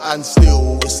and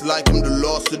still. It's like I'm the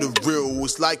last of the real.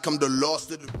 It's like I'm the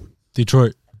last of the...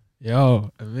 Detroit.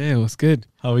 Yo, man, what's good?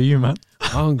 How are you, man?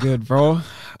 I'm good, bro.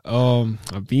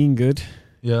 I've been good.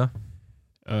 Yeah.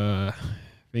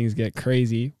 Things get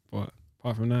crazy, but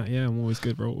apart from that, yeah, I'm always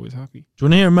good, bro. Always happy. Do you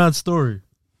want to hear a mad story?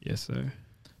 Yes, sir.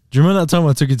 Do you remember that time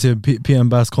I took you to a PM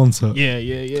Bass concert?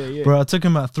 Yeah. Bro, I took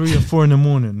him at 3 or 4 in the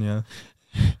morning, yeah.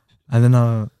 And then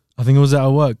I think it was at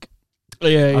work.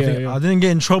 Yeah. I didn't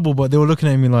get in trouble, but they were looking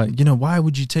at me like, you know, why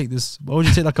would you take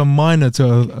like a minor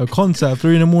to a concert at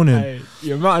 3 in the morning? Hey,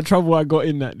 the amount of trouble I got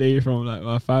in that day from like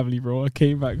my family, bro. I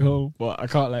came back home, but I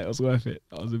can't it was worth it.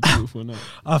 That was a beautiful night.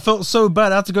 I felt so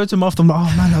bad. I had to go to him after. I'm like,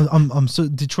 oh man, I'm so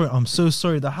Detroit. I'm so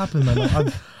sorry that happened, man.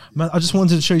 Like, I just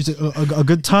wanted to show you a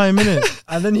good time, innit?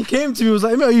 And then he came to me, was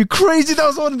like, man, are you crazy? That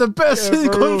was one of the best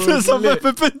concerts I've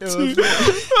ever been to.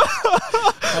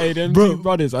 Hey, them two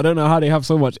brothers, I don't know how they have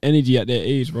so much energy at their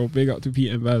age, bro. Big up to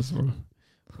Pete and Baz, bro.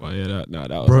 Well, yeah, that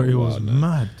was bro, it was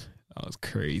mad. That was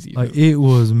crazy. Like, it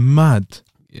was mad.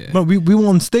 Yeah. But we were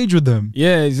on stage with them.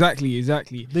 Yeah, exactly.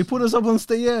 They put us up on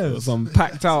stage, yeah. It was some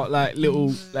packed out, like,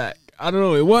 little, like, I don't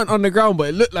know, it weren't on the ground, but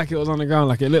it looked like it was on the ground,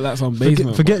 like it looked like some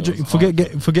basement.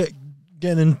 Forget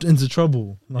getting into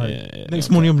trouble. Like next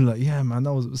morning, I'm like, yeah, man,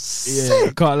 that was sick.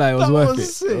 I can't lie, it was worth it.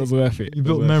 Sick. It was worth it. You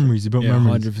built memories.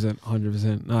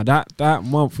 100%. No, that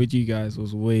month with you guys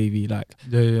was wavy. Like,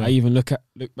 I even look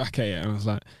back at it and I was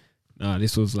like, nah,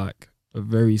 this was like a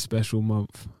very special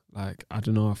month. Like, I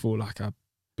don't know, I feel like I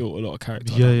built a lot of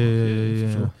character.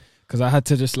 Yeah. Sure. Because I had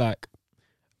to just like,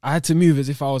 I had to move as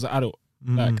if I was an adult.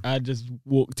 Like, I just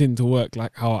walked into work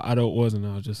like how an adult was, and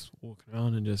I was just walking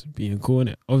around and just being cool in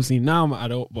it. Obviously now I'm an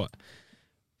adult, but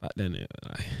back then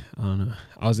I don't know.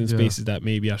 I was in spaces that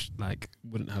maybe I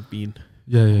wouldn't have been.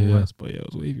 Yeah. But yeah,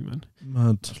 it was wavy, man.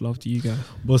 Mad. Much love to you guys.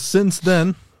 But since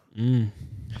then,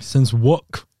 since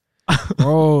what,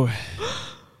 bro?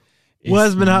 What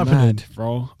has been happening, mad,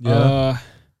 bro?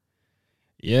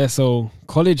 So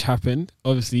college happened,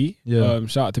 obviously. Yeah.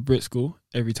 Shout out to Brit School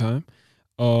every time.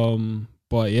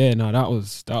 But yeah, no, that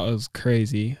was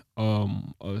crazy.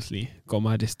 Obviously got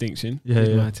my distinction.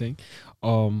 My thing.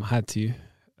 Had to.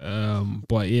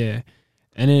 But yeah.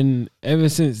 And then ever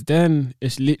since then,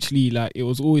 it's literally like it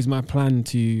was always my plan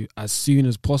to, as soon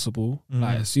as possible,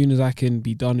 like as soon as I can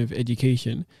be done with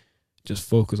education, just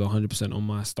focus 100% on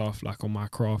my stuff, like on my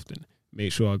craft, and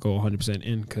make sure I go 100%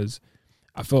 in. Because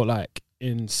I felt like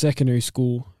in secondary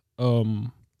school,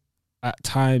 at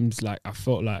times, like I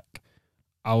felt like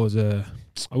I was I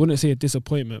wouldn't say a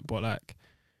disappointment, but like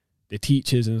the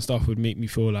teachers and stuff would make me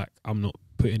feel like I'm not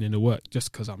putting in the work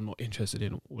just because I'm not interested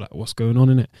in like what's going on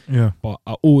in it. Yeah. But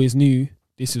I always knew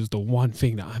this is the one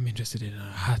thing that I'm interested in and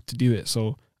I had to do it.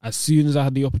 So as soon as I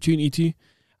had the opportunity to,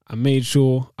 I made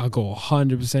sure I go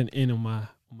 100% in on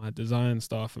my design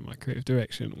stuff and my creative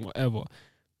direction, whatever,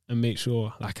 and make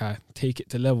sure like I take it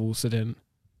to levels. So then,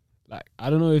 like, I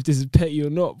don't know if this is petty or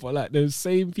not, but like those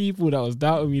same people that was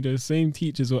doubting me, those same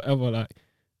teachers, whatever, like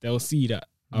they'll see that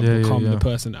I've become the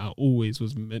person I always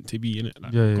was meant to be in it,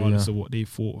 like regardless of what they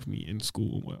thought of me in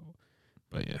school or whatever.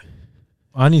 But yeah,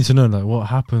 I need to know like what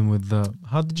happened with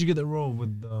how did you get the role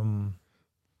with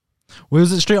where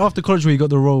was it straight after college where you got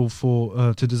the role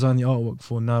for to design the artwork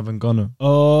for Nav and Gunna?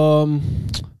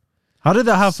 How did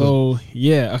that happen? So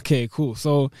yeah, okay, cool.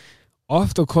 So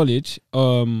after college,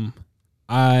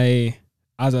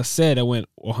 as I said, I went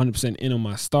 100% in on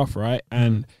my stuff, right?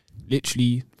 And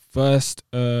literally first,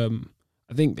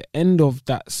 I think the end of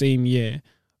that same year,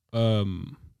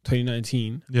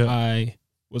 2019, I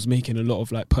was making a lot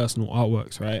of like personal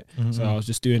artworks, right? So I was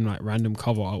just doing like random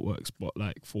cover artworks, but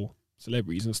like for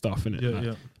celebrities and stuff,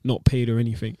 innit? Not paid or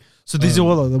anything. So these are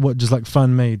what just like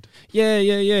fan made?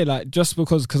 Yeah. Like just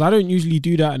because I don't usually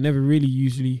do that. I never really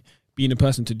usually been a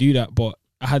person to do that, but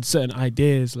I had certain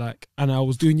ideas, like, and I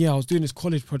was doing this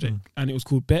college project and it was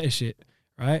called Better Shit,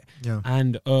 right? Yeah.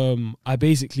 And I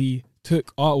basically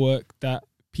took artwork that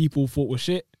people thought was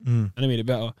shit and I made it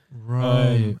better.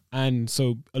 Right. And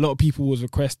so a lot of people was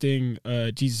requesting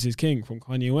Jesus is King from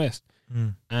Kanye West.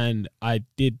 And I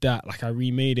did that, like I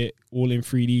remade it all in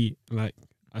 3D, like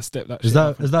I stepped that shit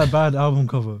up. Is that a bad album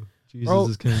cover? Jesus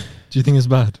is King. Do you think it's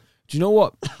bad? Do you know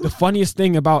what? The funniest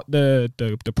thing about the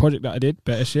project that I did,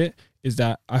 Better Shit, is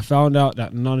that I found out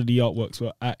that none of the artworks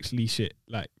were actually shit.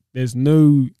 Like, there's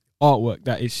no artwork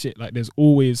that is shit. Like, there's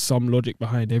always some logic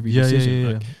behind every decision.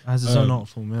 Yeah. Like, has its own art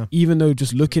form, yeah. Even though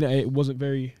just looking at it, it wasn't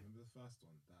very...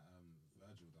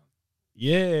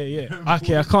 Yeah.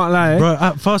 Okay, I can't lie. Bro,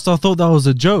 at first I thought that was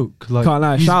a joke. Like, can't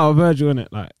lie. Shout out Virgil, innit?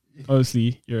 Like,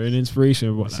 obviously you're an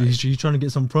inspiration. But like, he's trying to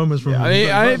get some promos from him. I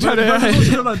ain't trying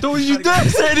to. Don't you dare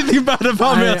say anything bad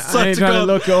about me. I ain't trying to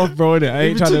look it off, bro. I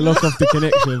ain't trying to look off the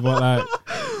connection, but like.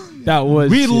 That was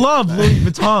we love Louis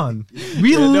Vuitton.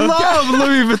 We love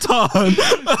Louis Vuitton.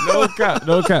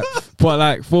 No cap. But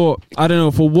like for I don't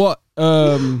know for what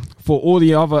for all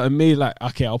the other amazing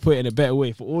I'll put it in a better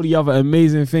way. For all the other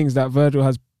amazing things that Virgil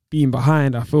has been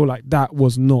behind, I feel like that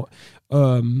was not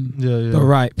the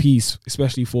right piece,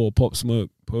 especially for Pop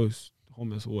Smoke, Post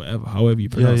Homeless or whatever, however you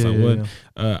pronounce that word,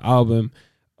 album.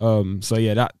 So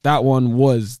yeah, that one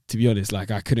was, to be honest,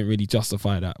 like I couldn't really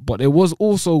justify that, but there was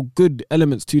also good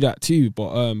elements to that too.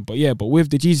 But with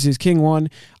the Jesus is King one,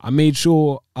 I made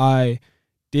sure I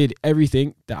did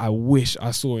everything that I wish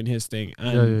I saw in his thing,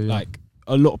 and like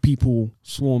a lot of people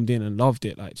swarmed in and loved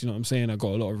it. Like, do you know what I'm saying? I got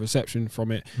a lot of reception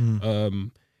from it.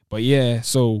 But yeah,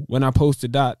 so when I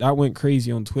posted that went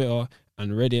crazy on Twitter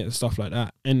and Reddit and stuff like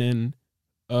that, and then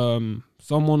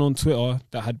someone on Twitter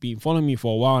that had been following me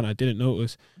for a while and I didn't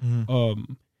notice,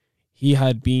 he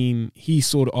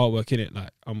saw the artwork in it.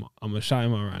 Like I'm a shy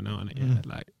man right now, and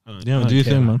do you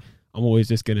think, man? I'm always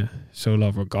just gonna show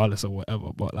love regardless of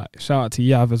whatever. But like, shout out to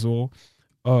Yav as well.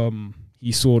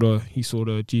 He saw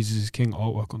the Jesus is King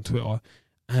artwork on Twitter,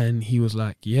 and he was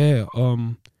like, yeah,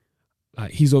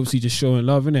 like he's obviously just showing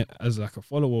love in it as like a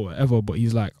follower or whatever. But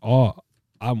he's like,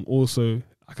 I'm also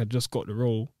like, I just got the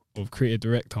role of creative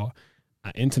director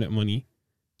at Internet Money.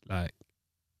 Like,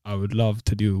 I would love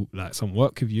to do like some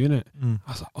work with you in it. I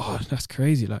was like, that's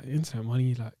crazy. Like Internet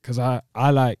Money, like, cause I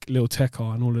like Lil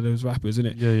Tecca and all of those rappers in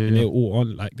it. And they're all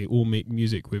on, like, they all make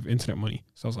music with Internet Money.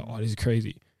 So I was like, this is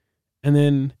crazy. And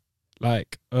then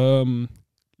like,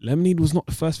 Lemonade was not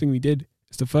the first thing we did.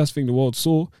 It's the first thing the world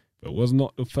saw, but it was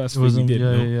not the first thing we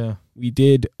did. We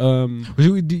did, go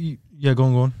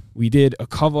on. We did a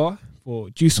cover for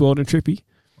Juice WRLD and Trippy.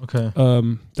 Okay. I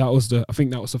think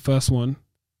that was the first one.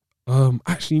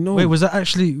 Actually, no. Wait, was that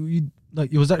actually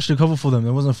it was actually a cover for them?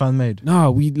 It wasn't fan made.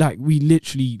 No, we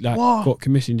literally got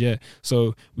commissioned. Yeah.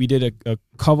 So we did a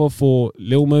cover for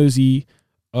Lil Mosey,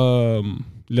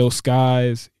 Lil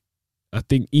Skies. I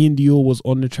think Ian Dior was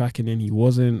on the track and then he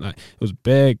wasn't. Like, it was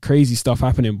bare crazy stuff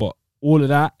happening, but all of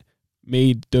that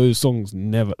made those songs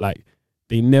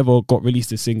they never got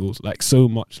released as singles. Like, so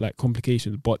much like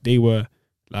complications, but they were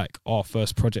like our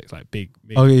first project, like big.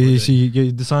 Oh yeah, so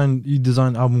you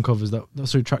design album covers,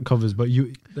 track covers, but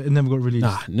it never got released.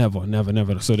 Nah,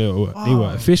 never. So they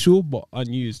were official but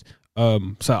unused.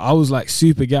 So I was like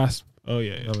super gassed. Oh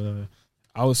yeah.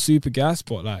 I was super gassed,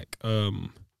 but like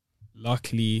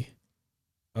luckily,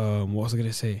 what was I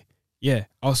gonna say? Yeah,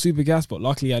 I was super gassed, but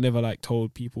luckily I never like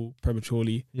told people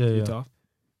prematurely. Yeah.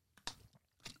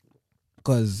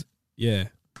 Because it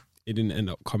didn't end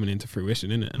up coming into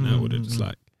fruition, innit? And that would have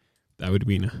that would have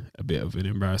been a bit of an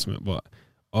embarrassment. But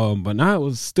now it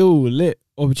was still a lit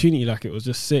opportunity. Like, it was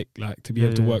just sick, like, to be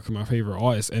able to work with my favorite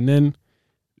artist. And then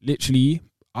literally,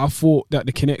 I thought that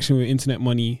the connection with Internet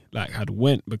Money like had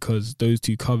went because those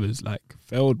two covers like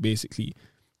failed basically.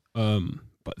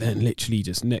 But then literally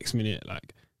just next minute,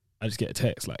 like, I just get a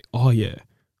text like,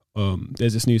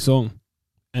 there's this new song,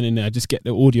 and then I just get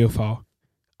the audio file.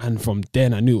 And from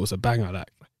then I knew it was a banger. Like,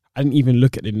 I didn't even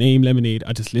look at the name Lemonade.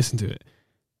 I just listened to it.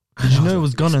 Did you know it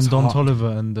was Gunna and Don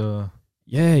Toliver and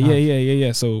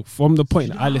Yeah. So from the point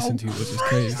that I listened to it was just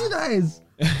crazy. That is.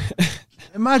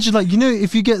 Imagine, like,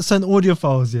 if you get sent audio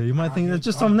files, you might think that's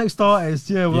just some next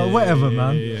artist, whatever,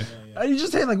 man. Yeah. And you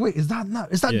just say like, wait, is that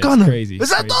Gunna? Crazy. Is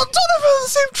that Don Toliver on the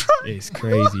same track? It's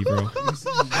crazy, bro.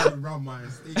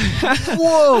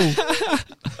 Whoa.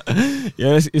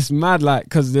 Yeah, it's mad, like,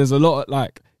 because there's a lot of,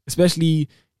 like, especially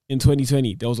in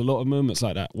 2020, there was a lot of moments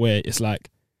like that where it's like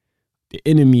the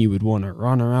enemy would want to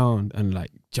run around and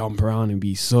like jump around and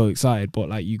be so excited, but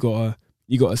like you gotta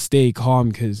stay calm,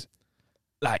 because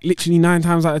like literally 9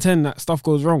 times out of 10 that stuff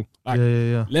goes wrong. Like,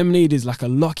 Lemonade is like a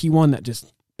lucky one that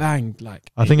just banged. Like,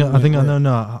 I know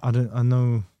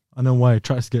why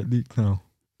tracks get leaked now.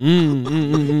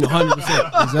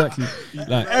 100%, exactly.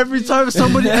 Like, every time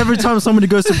somebody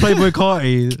goes to Playboy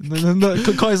Carti,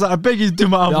 Carti's like, I beg you to do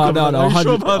my album. No,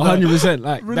 100%.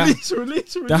 Like,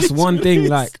 release. That's one thing.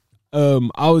 Like,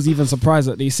 I was even surprised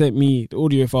that they sent me the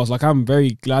audio files. Like, I'm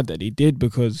very glad that they did,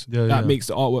 because that makes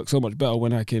the artwork so much better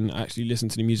when I can actually listen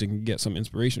to the music and get some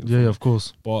inspiration. Yeah, of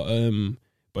course. But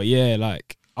yeah,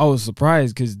 like, I was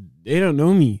surprised because they don't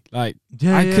know me. Like,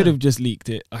 I could have just leaked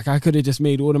it. Like, I could have just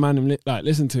made all the man like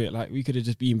listen to it. Like, we could have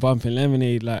just been bumping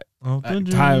Lemonade, like,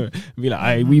 Tyler, and be like,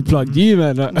 "Hey, we plugged you,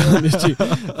 man." But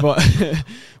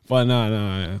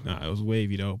no, it was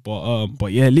wavy though.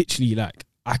 But yeah, literally, like,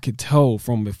 I could tell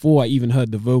from before I even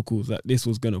heard the vocals that this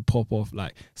was gonna pop off.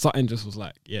 Like something just was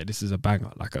like, yeah, this is a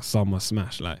banger, like a summer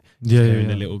smash. Like yeah.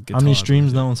 The little guitar. How many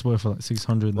streams now on Spotify? Like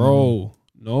 600. Bro,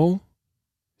 no,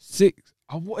 6.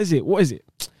 What is it?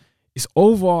 It's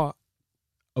over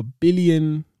 1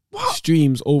 billion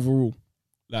streams overall.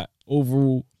 Like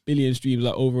overall billion streams,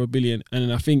 like over 1 billion. And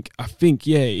then I think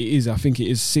yeah, it is. I think it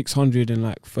is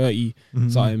 630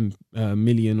 something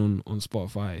million on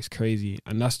Spotify. It's crazy,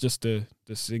 and that's just the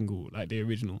single, like the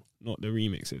original, not the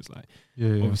remixes. Like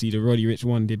obviously the Roddy Ricch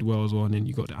one did well as well, and then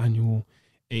you got the annual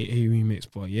AA remix.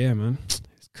 But yeah, man,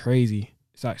 it's crazy.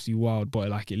 It's actually wild. But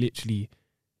like it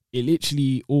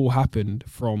literally all happened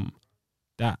from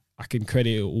that. I can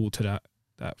credit it all to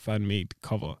that fan made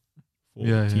cover for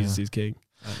Jesus is King.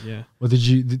 Yeah. Well, did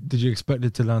you expect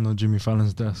it to land on Jimmy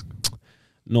Fallon's desk?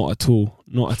 Not at all.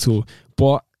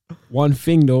 But one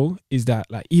thing though is that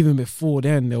like even before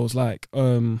then there was like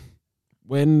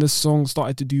when the song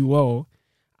started to do well,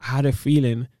 I had a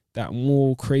feeling that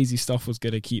more crazy stuff was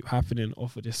gonna keep happening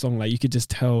off of this song. Like you could just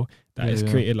tell that it's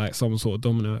created like some sort of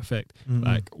domino effect.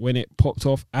 Like when it popped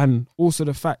off, and also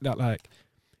the fact that like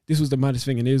this was the maddest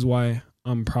thing, and it is why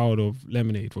I'm proud of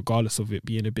Lemonade, regardless of it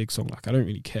being a big song. Like I don't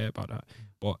really care about that.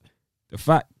 But the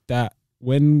fact that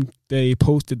when they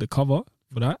posted the cover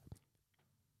for that,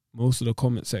 most of the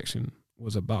comment section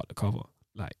was about the cover.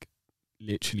 Like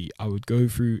literally, I would go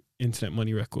through Internet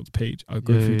Money Records page, I would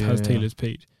go through Taz Taylor's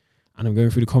page, and I'm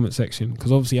going through the comment section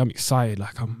because obviously I'm excited.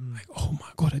 Like I'm like, oh my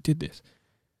God, I did this.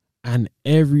 And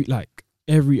every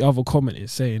other comment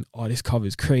is saying, oh, this cover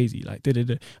is crazy. Like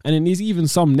da-da-da. And then there's even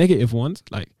some negative ones.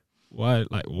 Like why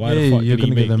the fuck you're did he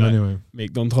gonna get them anyway.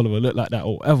 Make Don Toliver look like that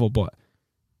or whatever? But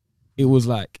it was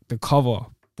like the cover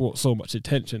brought so much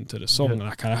attention to the song. Yeah.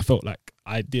 Like I felt like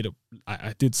I did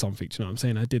something. Do you know what I'm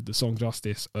saying? I did the song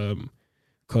justice.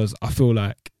 Because I feel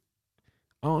like,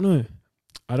 I don't know,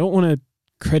 I don't want to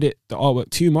credit the artwork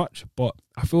too much, but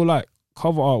I feel like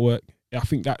cover artwork, I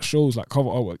think that shows like cover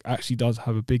artwork actually does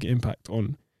have a big impact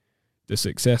on the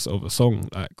success of a song,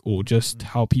 like, or just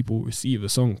how people receive a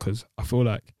song. Because I feel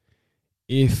like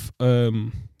if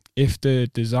the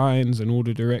designs and all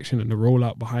the direction and the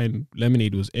rollout behind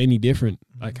Lemonade was any different,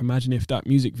 like imagine if that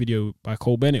music video by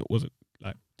Cole Bennett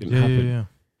didn't happen. Yeah.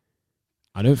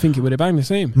 I don't think it would have banged the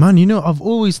same. Man, you know, I've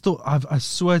always thought, I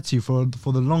swear to you, for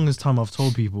the longest time I've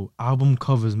told people, album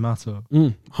covers matter.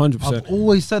 100%. I've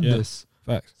always said this.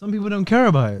 Facts. Some people don't care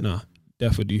about it. Nah,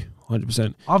 definitely do.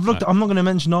 100%. I've looked, I'm not going to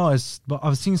mention artists, but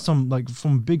I've seen some, like,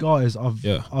 from big artists,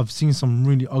 I've seen some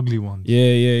really ugly ones.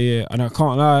 Yeah. And I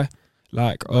can't lie,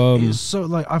 like, it's so,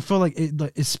 like, I feel like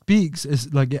it speaks,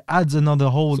 it's like, it adds another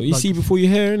whole... So you see before you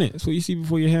hear, innit? It's what you see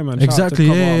before you hear, man. Exactly,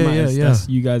 yeah. That's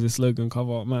you guys' slogan,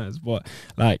 cover art matters. But,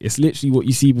 like, it's literally what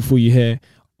you see before you hear.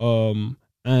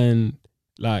 And,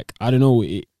 like, I don't know,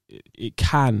 it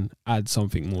can add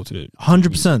something more to the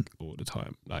 100% all the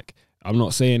time. Like, I'm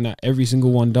not saying that every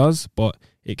single one does, but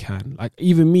it can. Like,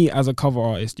 even me as a cover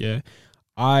artist,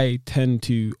 I tend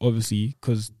to, obviously,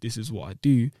 because this is what I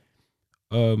do,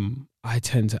 I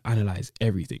tend to analyze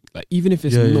everything. Like, even if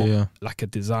it's not like a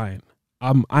design,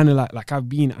 I've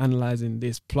been analyzing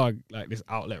this plug, like this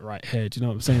outlet right here. Do you know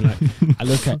what I'm saying? Like, I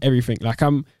look at everything. Like,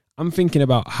 I'm thinking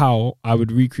about how I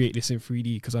would recreate this in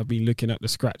 3D because I've been looking at the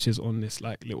scratches on this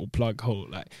like little plug hole,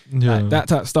 like that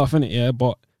type of stuff, innit? Yeah,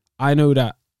 but I know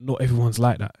that not everyone's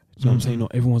like that. You know what I'm saying?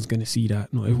 Not everyone's gonna see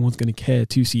that. Not everyone's gonna care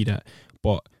to see that.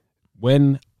 But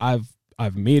when I've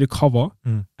made a cover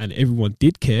and everyone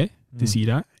did care to see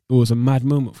that, it was a mad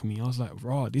moment for me. I was like,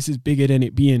 raw, this is bigger than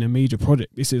it being a major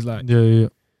project. This is like a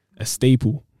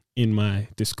staple in my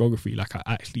discography. Like, I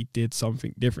actually did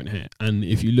something different here. And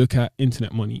if you look at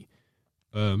Internet Money,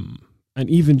 and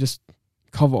even just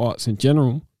cover arts in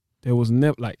general, there was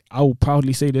never, like, I will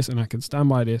proudly say this and I can stand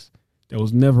by this, there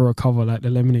was never a cover like the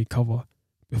Lemonade cover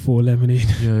before Lemonade.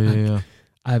 Yeah.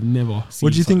 I've never seen.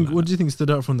 What do you think? What do you think stood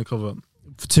out from the cover?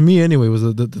 To me, anyway, was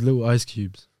the little ice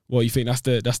cubes. Well, you think that's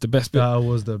the best bit?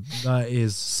 That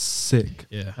is sick.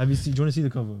 Yeah. Have you seen? Do you want to see the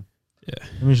cover?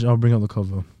 Yeah. I'll bring up the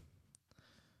cover.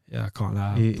 Yeah, I can't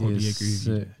lie. I probably agree with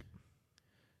you.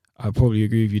 I probably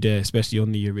agree with you there, especially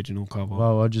on the original cover.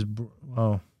 Wow,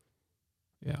 wow.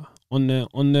 Yeah. On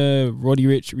the Roddy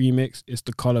Ricch remix, it's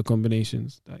the color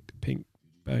combinations, like the pink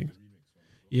bang.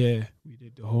 Yeah, we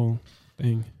did the whole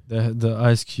thing. The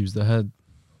ice cubes, the head.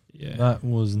 Yeah. That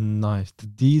was nice. The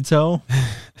detail.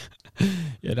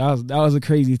 Yeah, that was a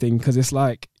crazy thing because it's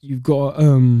like you've got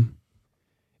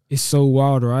it's so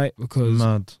wild, right? Because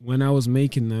when I was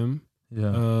making them,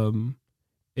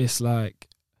 it's like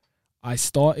I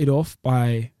started off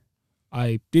by,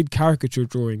 I did caricature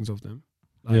drawings of them,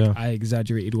 Like I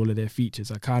exaggerated all of their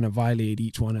features. I kind of violated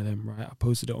each one of them, right? I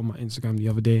posted it on my Instagram the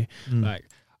other day. Like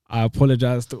I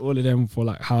apologized to all of them for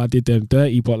like how I did them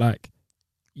dirty, but like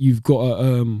you've got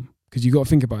to because you got to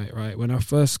think about it, right? When I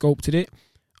first sculpted it,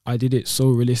 I did it so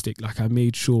realistic. Like I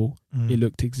made sure it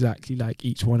looked exactly like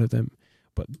each one of them.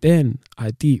 But then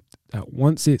I deeped that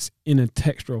once it's in a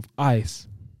texture of ice,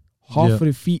 half of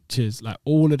the features, like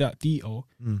all of that detail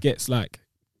gets like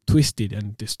twisted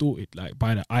and distorted like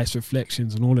by the ice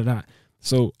reflections and all of that.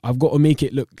 So I've got to make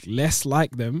it look less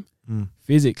like them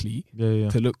physically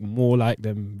to look more like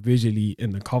them visually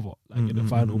in the cover, like in the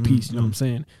final piece, you know what I'm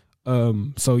saying?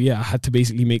 So yeah, I had to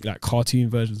basically make like cartoon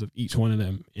versions of each one of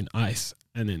them in ice,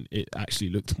 and then it actually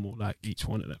looked more like each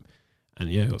one of them. And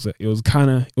yeah, it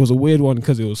was a weird one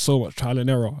because it was so much trial and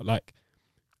error. Like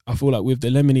I feel like with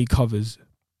the Lemonade covers,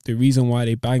 the reason why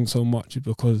they banged so much is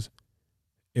because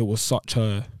it was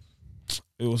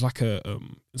like in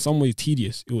some ways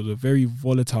tedious. It was a very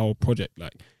volatile project.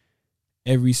 Like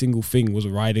every single thing was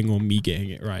riding on me getting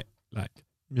it right. Like,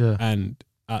 and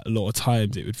at a lot of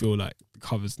times it would feel like the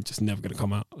cover's just never going to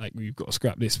come out. Like we've got to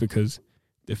scrap this because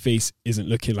the face isn't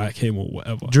looking like him or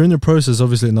whatever. During the process,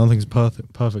 obviously nothing's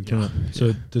perfect, you know?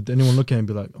 So did anyone look at it and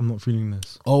be like, I'm not feeling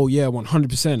this? Oh yeah,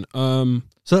 100%.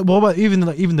 So what about even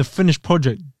the finished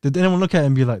project? Did anyone look at it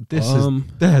and be like, this is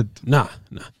dead? Nah.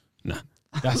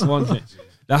 That's one thing.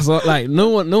 That's what, like no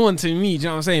one to me. Do you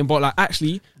know what I'm saying? But like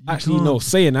actually no.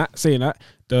 Saying that,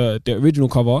 the original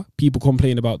cover, people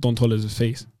complain about Don Toliver's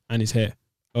face and his hair,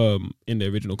 in the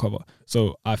original cover.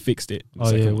 So I fixed it.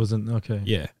 It wasn't okay.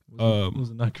 Yeah,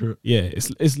 wasn't accurate. Yeah,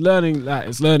 it's learning. Like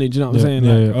it's learning. Do you know what I'm saying?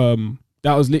 Like,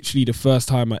 that was literally the first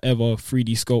time I ever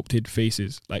 3D sculpted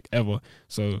faces, like ever.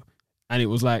 So, and it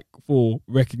was like for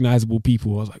recognizable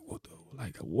people. I was like,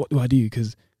 what do I do?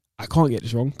 Because I can't get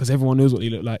this wrong because everyone knows what they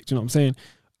look like. Do you know what I'm saying?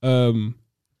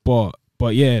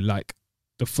 But yeah, like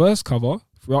the first cover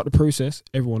throughout the process,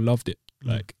 everyone loved it.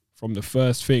 Like from the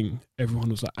first thing, everyone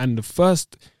was like, and the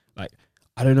first, like,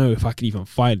 I don't know if I can even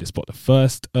find this, but the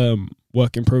first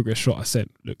work in progress shot I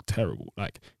sent looked terrible.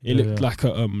 Like it looked like a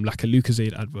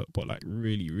Lucozade advert, but like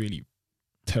really, really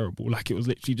terrible. Like it was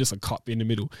literally just a cup in the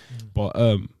middle. But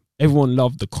everyone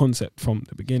loved the concept from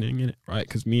the beginning, innit? Right?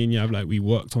 Because me and Yav, like, we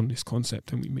worked on this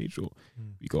concept and we made sure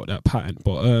we got that pattern.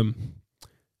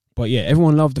 But yeah,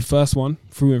 everyone loved the first one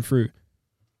through and through.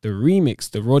 The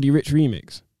remix, the Roddy Ricch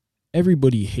remix,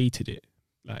 everybody hated it.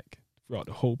 Like throughout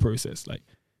the whole process, like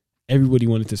everybody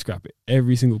wanted to scrap it.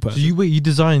 Every single person. So you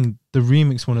designed the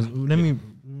remix one. Let me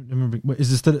wait,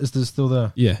 is this still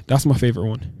there? Yeah, that's my favorite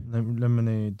one.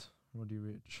 Lemonade, Roddy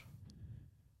Ricch.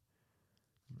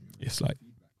 It's like,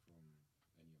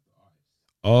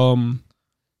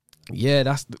 yeah,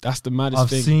 that's the maddest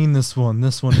thing. I've seen this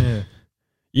one here.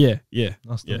 Yeah.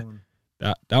 That's the one.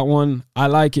 That one, I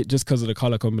like it just because of the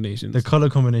color combinations. The color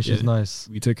combination is nice.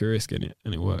 We took a risk in it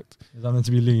and it worked. Is that meant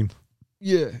to be lean?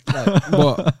 Yeah,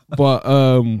 like, but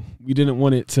we didn't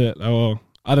want it to.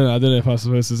 I don't know if I was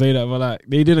supposed to say that, but like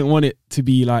they didn't want it to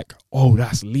be like, oh,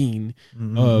 that's lean.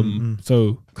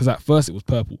 So because at first it was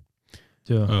purple.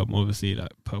 Yeah. Obviously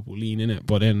like purple lean in it,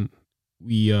 but then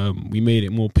we made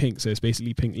it more pink, so it's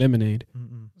basically pink lemonade.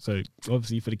 So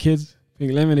obviously for the kids,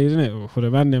 pink lemonade, isn't it? Or for the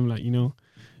man, them, like, you know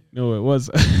it was.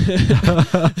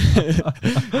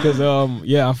 Because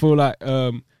I feel like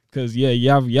because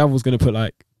Yav was gonna put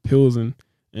like pills and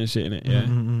shit in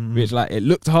it, which like it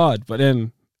looked hard, but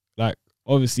then like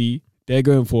obviously they're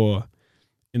going for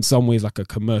in some ways like a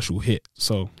commercial hit,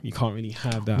 so you can't really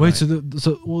have that. Wait,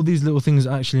 so all these little things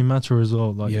actually matter as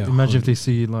well. Like imagine if they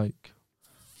see like,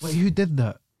 wait, who did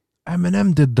that?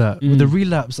 Eminem did that with the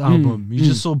Relapse album. You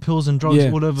just saw pills and drugs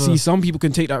all over. See, some people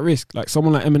can take that risk. Like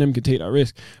someone like Eminem could take that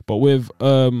risk, but with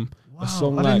a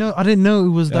song I didn't know it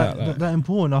was that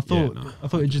important. I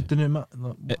thought it just didn't matter.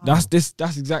 Like, wow.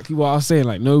 That's exactly what I was saying.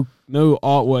 Like no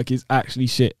artwork is actually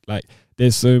shit. Like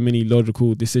there's so many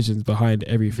logical decisions behind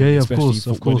everything, especially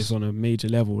when it's on a major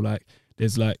level. Like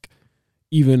there's like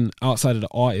even outside of the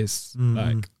artists,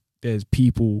 like there's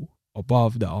people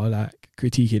above that are like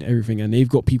critiquing everything, and they've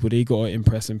got people they got to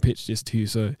impress and pitch this to.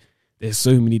 So there's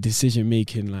so many decision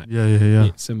making, like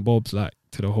bits and bobs, like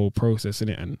to the whole process in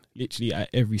it, and literally at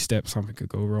every step something could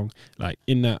go wrong. Like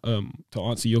in that, to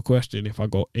answer your question, if I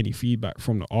got any feedback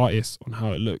from the artist on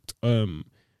how it looked, I'm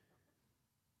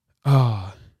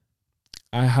not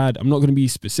going to be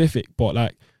specific, but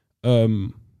like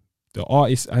the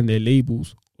artists and their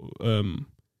labels,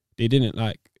 they didn't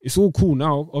like. It's all cool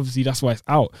now. Obviously, that's why it's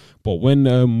out. But when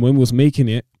we was making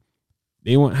it,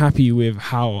 they weren't happy with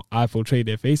how I portrayed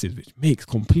their faces, which makes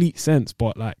complete sense.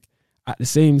 But like at the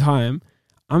same time,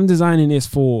 I'm designing this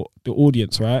for the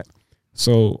audience, right?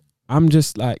 So I'm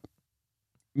just like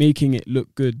making it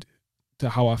look good to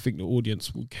how I think the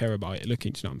audience will care about it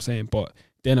looking, you know what I'm saying? But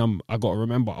then I got to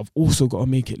remember, I've also got to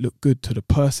make it look good to the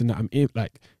person that I'm in,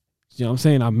 like, you know what I'm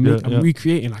saying? I'm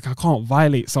recreating, like, I can't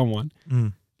violate someone.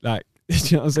 Like,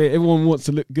 you know what I'm saying? Everyone wants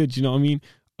to look good, you know what I mean?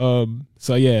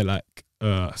 So yeah, like,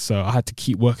 so I had to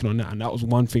keep working on that. And that was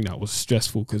one thing that was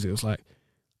stressful, because it was like,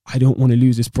 I don't want to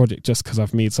lose this project just because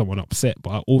I've made someone upset,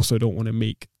 but I also don't want to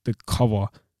make the cover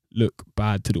look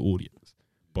bad to the audience.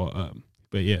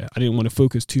 But yeah, I didn't want to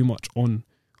focus too much on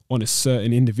a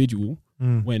certain individual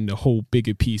when the whole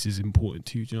bigger piece is important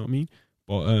too. Do you know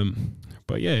what I mean?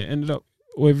 But yeah,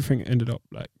 everything ended up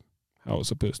like how it was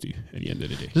supposed to at the end of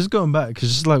the day. Just going back, because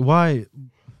just like why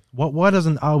does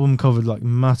an album cover like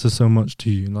matter so much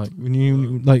to you? Like when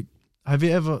you like, have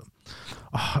you ever?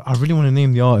 I really want to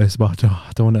name the artist, but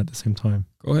I don't want to at the same time.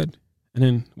 Go ahead. And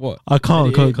then what? I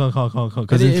can't.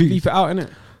 Because if you leave it out, innit?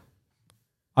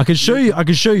 I can show you. I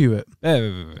can show you it.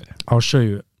 Yeah. I'll show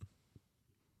you it.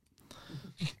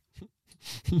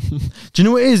 Do you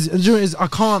know what it is? Do you know what it is? I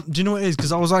can't. Do you know what it is?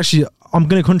 Because I'm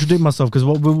going to contradict myself, because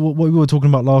what we were talking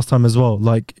about last time as well.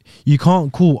 Like, you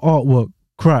can't call artwork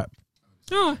crap.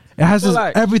 No, it has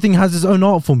everything has its own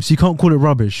art form, so you can't call it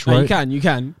rubbish, right? You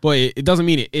can, but it doesn't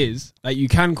mean it is. Like, you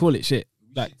can call it shit.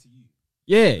 Like,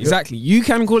 yeah, exactly. You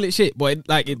can call it shit, but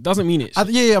it doesn't mean it's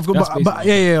shit.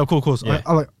 Of course. Yeah.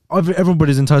 I like.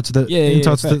 Everybody's entitled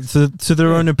to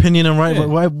their own opinion and right.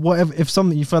 Like, whatever. If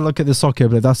something you felt like at the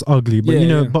socket, but that's ugly.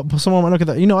 But but someone might look at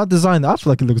that. I designed that. I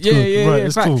feel like it looks good. Right,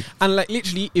 it's cool. And like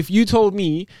literally, if you told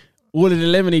me all of the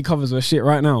Lemonade covers were shit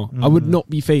right now, I would not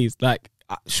be phased. Like,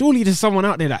 surely there's someone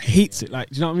out there that hates it. Like,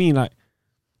 do you know what I mean? Like,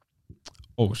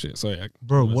 oh shit, sorry,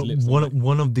 bro.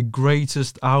 One of the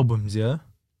greatest albums. Yeah.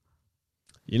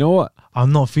 You know what?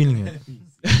 I'm not feeling it.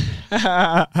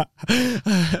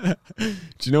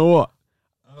 Do you know what?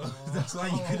 That's why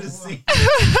you couldn't see.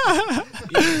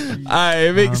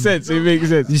 It makes sense. It makes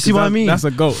sense. You see what I mean? That's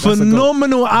a goat.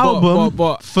 Phenomenal album.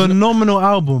 But phenomenal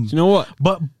album. Do you know what?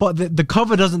 But the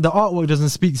cover doesn't. The artwork doesn't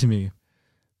speak to me,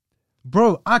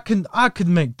 bro. I could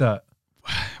make that.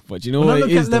 But you know when what? I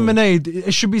look at Lemonade,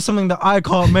 it should be something that I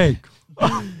can't make.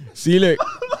 See, look.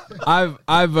 I've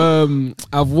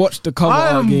watched the cover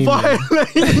art game. I am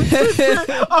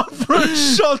violating. I'm throwing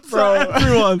shots at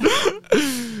everyone.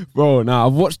 Bro, now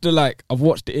I've watched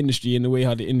the industry and the way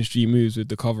how the industry moves with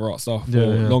the cover art stuff for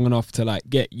long enough to like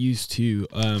get used to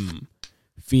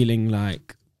feeling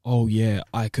like, oh yeah,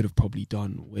 I could have probably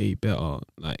done way better.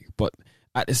 Like, but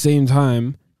at the same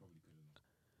time,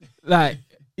 like,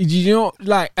 you know,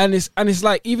 like, and it's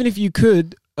like, even if you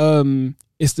could,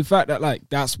 it's the fact that like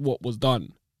that's what was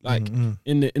done. Like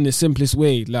in the simplest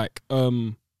way, like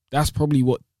that's probably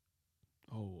what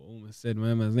I almost said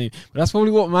my man's name, but that's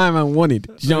probably what my man wanted.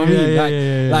 Do you know what I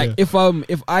mean? Like if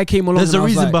I came along, there's a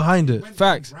reason behind it.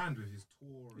 Facts.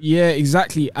 Yeah,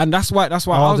 exactly, and that's why I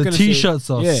was gonna t-shirts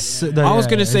say, I was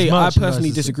gonna say I personally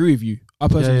disagree with you. I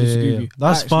personally disagree with you.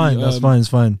 That's fine. That's fine. It's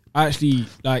fine. I actually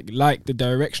like the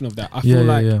direction of that. I feel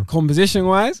like composition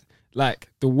wise, like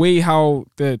the way how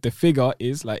the figure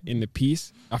is like in the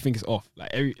piece, I think it's off.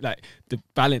 Like the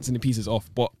balance in the piece is off,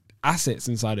 but assets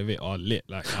inside of it are lit.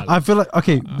 Like I feel like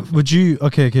would you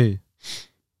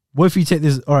what if you take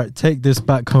this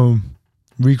back home,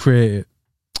 recreate it?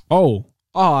 Oh,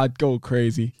 I'd go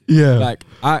crazy. Yeah, like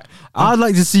I'd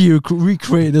like to see you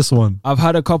recreate this one. I've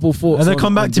had a couple thoughts, and then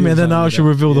come back to me, and then I should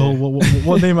reveal the whole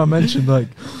what name I mentioned. Like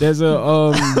there's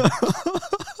a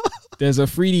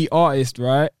 3D artist,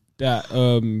 right? That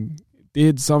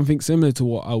did something similar to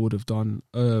what I would have done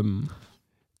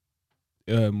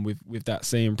with that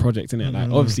same project in it.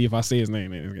 Like obviously if I say his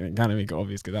name, it kind of make it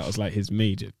obvious because that was like his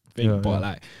major thing.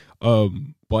 But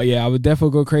yeah, I would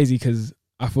definitely go crazy because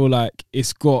I feel like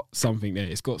it's got something there.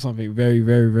 It's got something very,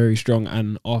 very, very strong.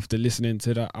 And after listening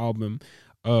to that album,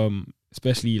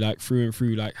 especially like through and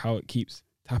through, like how it keeps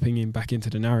tapping in back into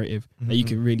the narrative, that you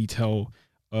can really tell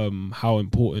how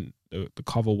important the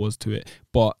cover was to it.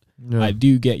 But I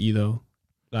do get you though.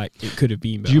 Like it could have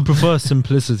been better. Do you prefer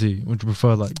simplicity? Would you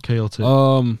prefer like chaotic?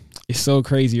 It's so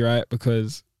crazy, right?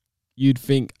 Because you'd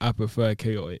think I prefer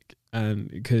chaotic, and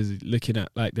because looking at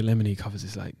like the Lemonade covers,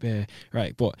 it's like there,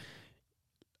 right? But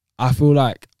I feel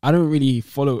like I don't really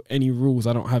follow any rules.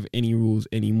 I don't have any rules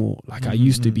anymore. Like I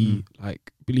used to be. Like,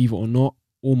 believe it or not,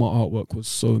 all my artwork was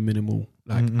so minimal.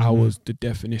 Like I was the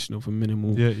definition of a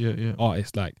minimal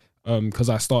artist. Like because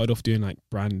I started off doing like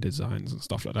brand designs and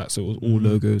stuff like that, so it was all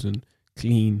logos and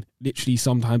clean. Literally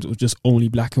sometimes it was just only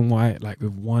black and white, like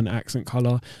with one accent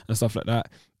color and stuff like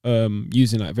that,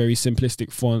 using like very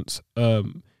simplistic fonts.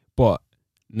 But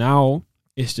now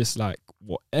it's just like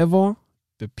whatever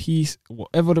the piece,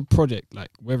 whatever the project,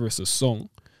 like whether it's a song,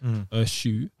 a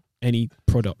shoe, any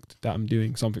product that I'm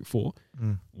doing something for,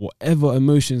 whatever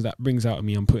emotions that brings out of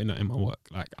me, I'm putting that in my work.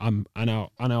 Like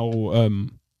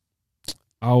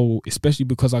I'll especially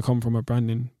because I come from a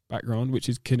branding background, which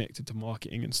is connected to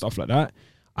marketing and stuff like that.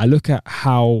 I look at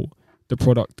how the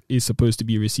product is supposed to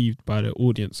be received by the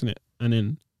audience, innit? And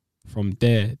then from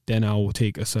there, then I will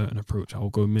take a certain approach. I'll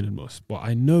go minimalist. But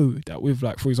I know that with,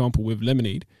 like, for example, with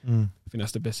Lemonade, I think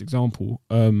that's the best example.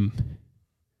 The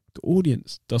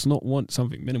audience does not want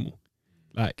something minimal.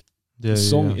 Like, the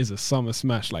song is a summer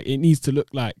smash. Like, it needs to look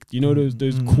like, you know,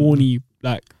 those corny,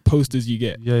 like, posters you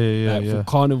get for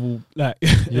carnival, like,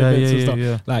 events and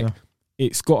stuff. Like,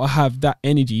 it's got to have that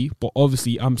energy. But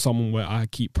obviously, I'm someone where I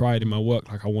keep pride in my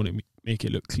work. Like, I want to make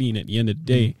it look clean at the end of the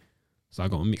day. So I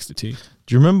got to mix the two.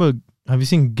 Do you remember, have you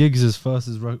seen Giggs' first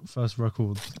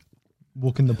record,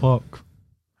 Walk in the Park?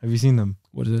 Have you seen them?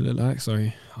 What does it look like?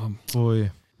 Sorry. Boy.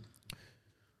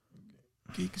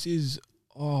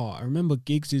 I remember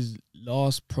Giggs'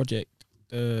 last project,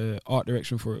 the art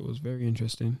direction for it was very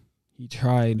interesting. He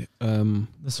tried a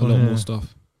lot more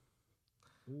stuff.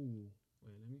 Ooh.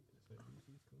 Wait, let me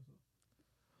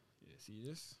see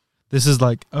this? This is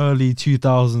like early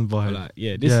 2000 vibe. Like,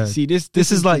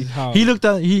 this is like how he looked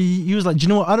at. He was like, do you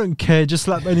know what? I don't care. Just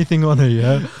slap anything on it.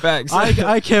 Yeah, facts.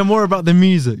 I care more about the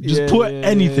music. Just put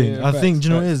anything. I facts, think. Do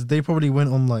you know what it is? They probably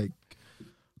went on like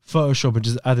Photoshop and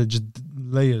just added just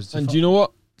layers. And do you know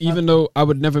what? Even though I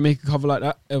would never make a cover like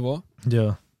that ever,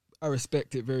 I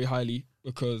respect it very highly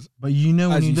because. But you know,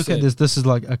 when you look at this is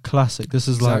like a classic. This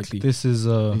is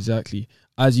exactly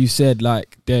as you said.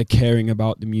 Like, they're caring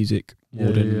about the music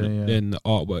more than the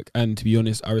artwork, and to be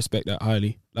honest, I respect that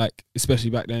highly. Like, especially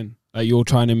back then, like, you're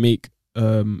trying to make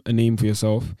a name for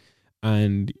yourself,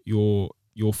 and you're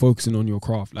focusing on your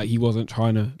craft. Like, he wasn't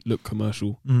trying to look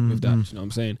commercial with that. You know what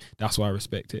I'm saying? That's why I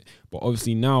respect it. But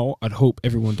obviously now, I'd hope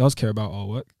everyone does care about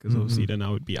artwork, because obviously then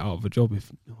I would be out of a job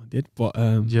if no one did. But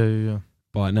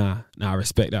But I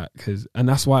respect that, and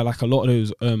that's why, like, a lot of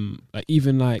those like,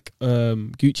 even like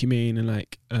Gucci Mane and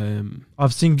like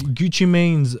I've seen Gucci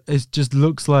Mane's. It just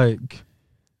looks like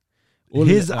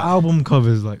his album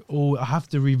covers. Like, I have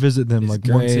to revisit them like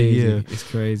once a year. It's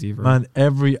crazy, bro. Man,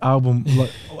 every album,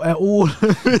 like all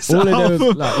of those,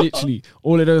 like, literally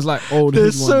all of those, like, old.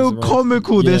 They're so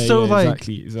comical. They're so like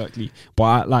exactly. But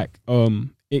I, like,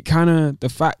 it kind of, the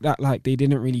fact that, like, they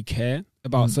didn't really care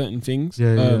about certain things.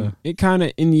 It kind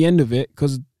of, in the end of it,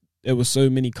 because there were so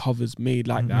many covers made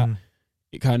like that,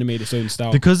 it kind of made its own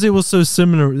style. Because it was so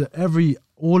similar.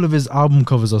 All of his album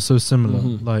covers are so similar.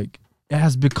 Like, it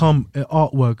has become an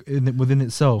artwork within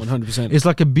itself. 100%. It's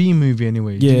like a B movie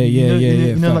anyway.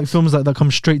 You know, like films like that come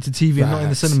straight to TV and not in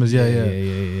the cinemas. Yeah,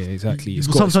 exactly. It's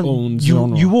got its own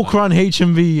genre. You walk around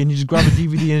HMV and you just grab a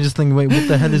DVD and just think, wait, what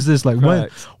the hell is this? Like,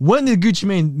 when did Gucci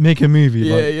Mane make a movie?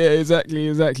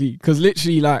 Exactly. Because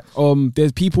literally, like,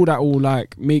 there's people that will,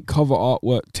 like, make cover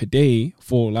artwork today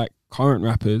for, like, current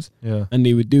rappers, and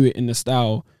they would do it in the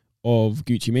style of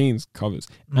Gucci Mane's covers.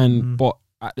 But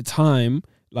at the time,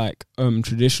 like,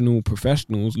 traditional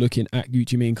professionals looking at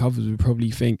Gucci Mane covers would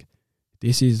probably think,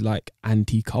 this is like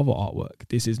anti-cover artwork.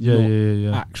 This is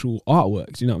not actual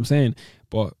artwork. Do you know what I'm saying?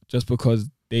 But just because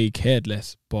they cared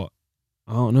less, but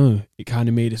I don't know, it kind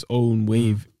of made its own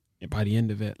wave by the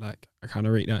end of it. Like, I kind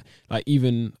of rate that. Like,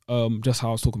 even just how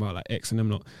I was talking about, like, X and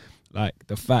them lot, like,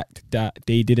 the fact that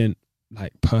they didn't,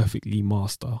 like, perfectly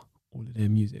master all of their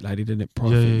music. Like, they didn't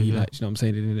perfectly, like, you know what I'm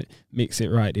saying? They didn't mix it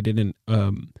right. They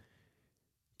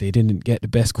didn't get the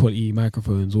best quality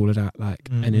microphones, all of that. Like,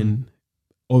 and then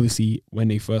obviously when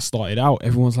they first started out,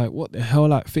 everyone's like, what the hell,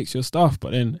 like, fix your stuff.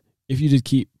 But then if you just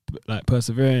keep, like,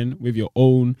 persevering with your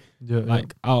own,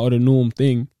 out of the norm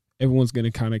thing, everyone's going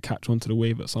to kind of catch on to the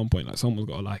wave at some point. Like, someone's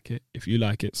got to like it. If you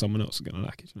like it, someone else is going to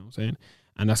like it. You know what I'm saying?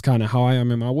 And that's kind of how I am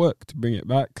in my work, to bring it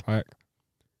back. Like,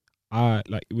 I,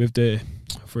 like, with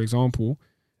for example,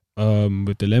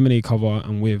 with the Lemonade cover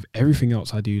and with everything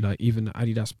else I do, like even the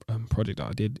Adidas project that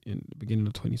I did in the beginning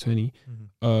of 2020,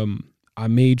 I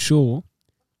made sure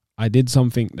I did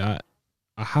something that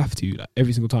I have to, like,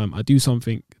 every single time I do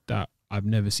something that I've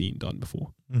never seen done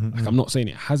before. Like, I'm not saying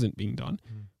it hasn't been done,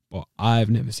 but I've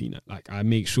never seen it. Like, I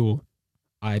make sure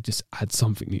I just add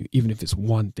something new, even if it's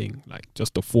one thing, like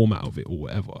just the format of it or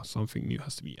whatever. Something new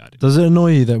has to be added. Does it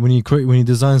annoy you that when you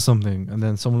design something and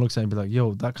then someone looks at it and be like,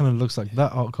 "Yo, that kind of looks like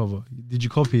that art cover. Did you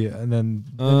copy it?" And then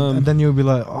you'll be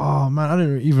like, "Oh man, I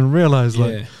didn't even realize."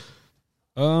 Like,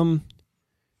 do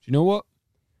you know what?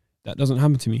 That doesn't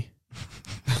happen to me.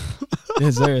 Yeah,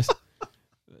 serious.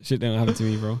 Shit don't happen to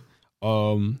me, bro.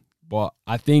 But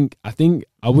I think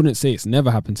I wouldn't say it's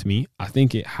never happened to me. I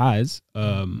think it has.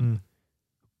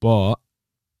 But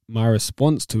my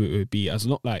response to it would be, as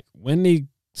not like when they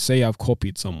say I've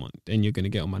copied someone, then you're gonna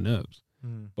get on my nerves.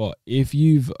 But if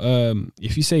you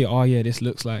say, oh yeah, this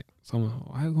looks like someone,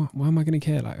 why am I gonna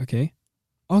care? Like,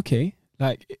 okay,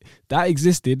 like that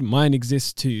existed, mine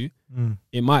exists too.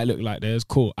 It might look like theirs,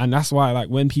 cool. And that's why, like,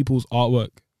 when people's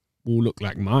artwork will look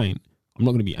like mine, I'm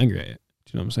not gonna be angry at it.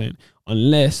 Do you know what I'm saying?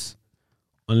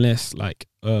 Unless like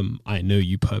I know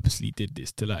you purposely did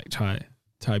this to like try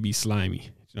to be slimy. Do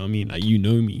you know what I mean? Like, you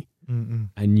know me,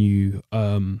 and you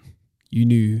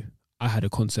knew I had a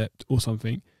concept or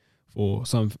something for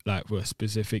for a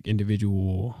specific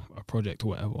individual or a project or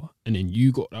whatever, and then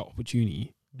you got that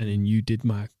opportunity and then you did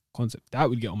my concept. That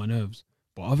would get on my nerves.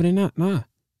 But other than that, nah.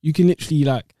 You can literally,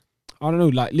 like, I don't know,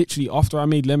 like literally after I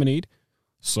made Lemonade,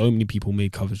 so many people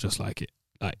made covers just like it.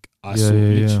 Like I saw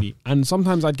literally, and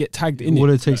sometimes I'd get tagged in it. All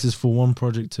it takes is for one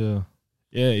project to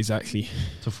exactly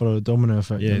to follow a domino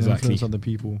effect. Yeah, exactly. Influence other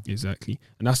people. Exactly,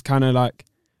 and that's kind of like,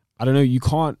 I don't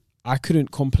know. I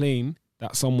couldn't complain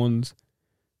that someone's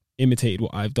imitated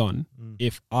what I've done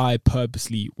if I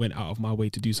purposely went out of my way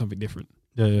to do something different.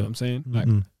 You know what I'm saying? Like,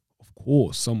 of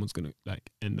course, someone's gonna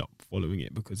like end up following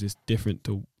it because it's different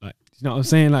to, like, you know what I'm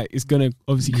saying? Like, it's gonna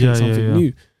obviously create something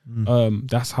new.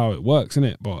 That's how it works, isn't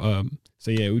it? But so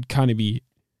yeah, it would kind of be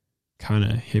kind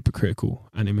of hypocritical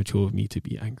and immature of me to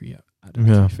be angry at that, to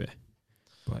be fair.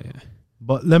 But yeah.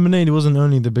 But Lemonade wasn't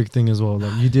only the big thing as well.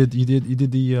 Like, you did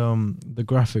the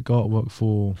graphic artwork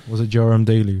for, was it JRM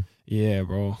Daily? Yeah,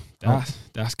 bro.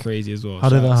 That's crazy as well. How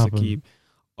did that happen?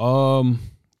 Sakib.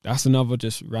 That's another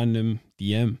just random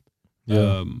DM.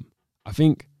 Yeah. I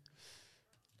think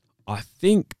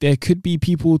there could be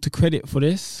people to credit for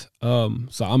this. So I'm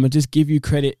gonna just give you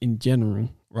credit in general,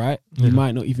 right? You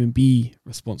might not even be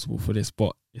responsible for this,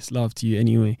 but it's love to you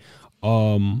anyway.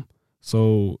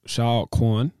 So shout out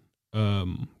Quan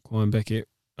Beckett,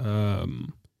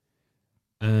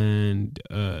 and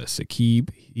Sakib.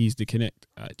 He's the connect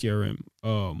at GRM.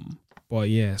 But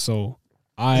yeah, so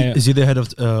is he the head of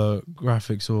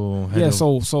graphics or head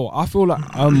of? So I feel like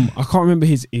I can't remember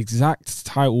his exact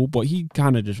title, but he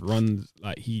kind of just runs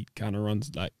like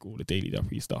all the Daily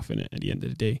Duppy stuff in it. At the end of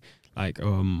the day, like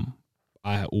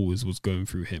I always was going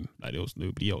through him. Like, there was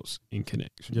nobody else in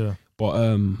connection. Yeah.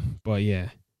 But yeah,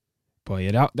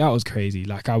 that was crazy.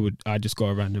 Like, I just got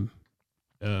a random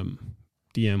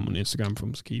DM on Instagram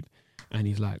from Sakib, and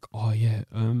he's like, oh yeah,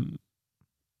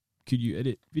 could you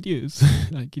edit videos?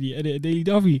 Like, could you edit a Daily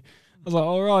Duppy? I was like,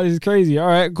 all right, this is crazy. All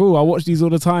right, cool. I watch these all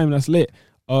the time. That's lit.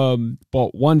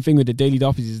 But one thing with the Daily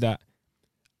Duppies is that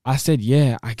I said,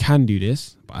 yeah, I can do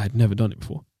this, but I had never done it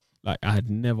before. Like, I had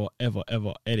never, ever,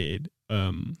 ever edited.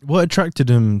 What attracted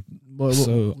him?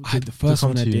 The first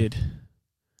one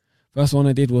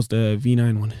I did was the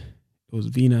V9 one. It was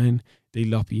V9 Daily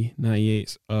Duppy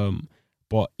 98s.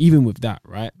 But even with that,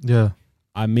 right? Yeah,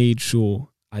 I made sure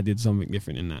I did something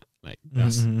different in that. Like,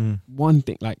 that's one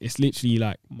thing. Like, it's literally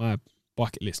like my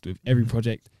bucket list with every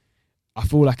project. I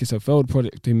feel like it's a failed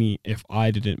project to me if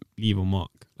I didn't leave a mark.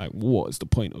 Like, what is the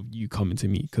point of you coming to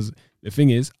me? Because the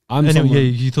thing is,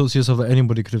 you thought to yourself that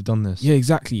anybody could have done this. Yeah,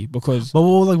 exactly. Because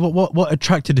what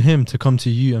attracted him to come to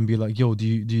you and be like, yo, do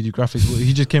you do graphics?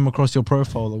 He just came across your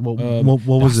profile. Like,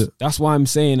 what was it? That's why I'm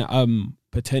saying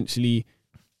potentially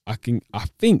I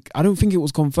don't think it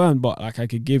was confirmed, but like, I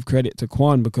could give credit to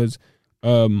Quan because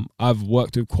I've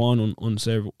worked with Quan on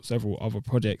several other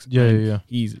projects. Yeah.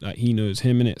 He's like, he knows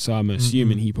him in it, so I'm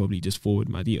assuming he probably just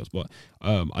forwarded my details. But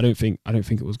I don't think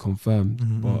it was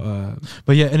confirmed.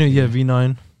 But yeah, anyway, yeah,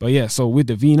 V9. But yeah, so with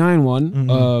the V9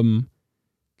 one,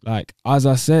 like, as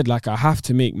I said, like, I have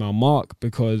to make my mark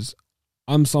because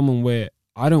I'm someone where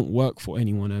I don't work for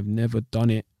anyone. I've never done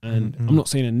it, and I'm not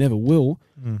saying I never will,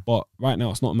 but right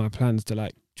now it's not in my plans to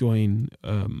like join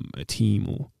a team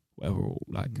or whatever, or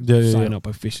like sign up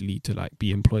officially to like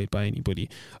be employed by anybody,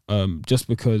 just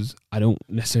because I don't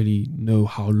necessarily know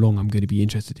how long I'm going to be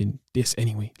interested in this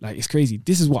anyway. Like, it's crazy.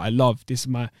 This is what I love. This is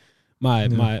my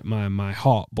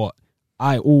heart, but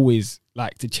I always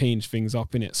like to change things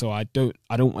up in it. So I don't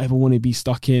ever want to be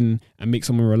stuck in and make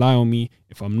someone rely on me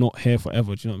if I'm not here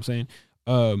forever. Do you know what I'm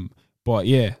saying? But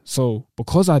yeah, so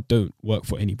because I don't work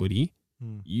for anybody,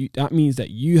 that means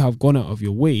that you have gone out of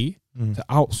your way to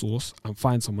outsource and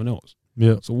find someone else.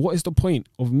 Yeah. So what is the point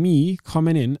of me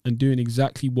coming in and doing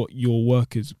exactly what your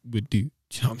workers would do?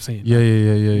 Do you know what I'm saying?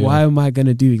 Yeah. Why am I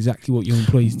gonna do exactly what your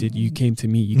employees did? You came to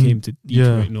me. You came to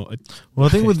Detroit, not. Well, I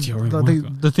think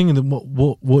the thing that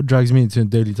what drags me into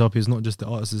Daily Duppy is not just the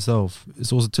artist itself.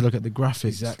 It's also to look at the graphics.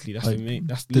 Exactly. That's like,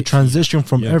 that's the transition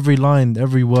from every line,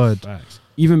 every word. Facts.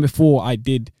 Even before I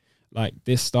did like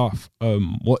this stuff,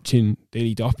 watching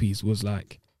Daily Duppies was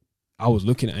like, I was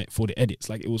looking at it for the edits.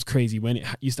 Like, it was crazy when it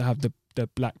used to have the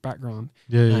black background.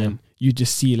 And you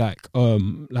just see like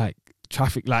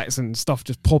traffic lights and stuff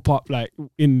just pop up like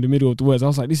in the middle of the words. I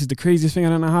was like, this is the craziest thing. I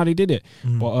don't know how they did it.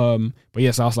 But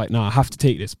yes, I was like, nah, I have to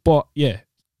take this. But yeah,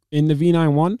 in the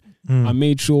V9 one, I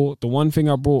made sure the one thing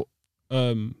I brought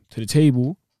to the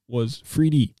table was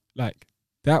 3D. Like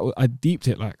that, I deeped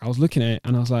it. Like I was looking at it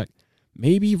and I was like,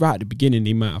 maybe right at the beginning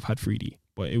they might have had 3D,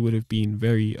 but it would have been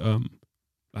very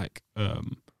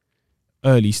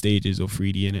early stages of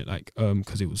 3D in it, like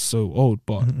because it was so old.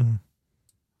 But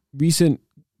recent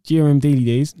GRM Daily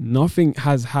Days, nothing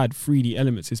has had 3D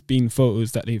elements. It's been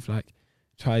photos that they've like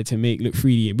tried to make look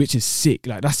 3D, which is sick.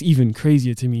 Like that's even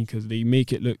crazier to me because they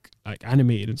make it look like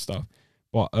animated and stuff.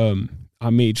 But I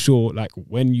made sure like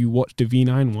when you watch the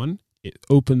V9 one, it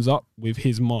opens up with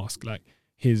his mask, like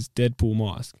his Deadpool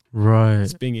mask, right,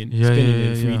 spinning in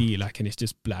 3D, like, and it's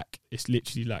just black. It's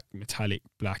literally like metallic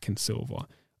black and silver,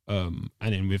 and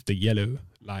then with the yellow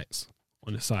lights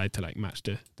on the side to like match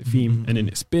the theme, and then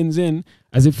it spins in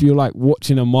as if you're like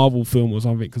watching a Marvel film or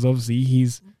something, because obviously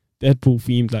he's Deadpool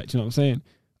themed, like, do you know what I'm saying?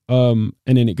 And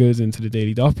then it goes into the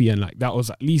Daily Duppy, and like that was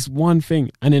at least one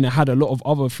thing, and then it had a lot of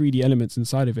other 3D elements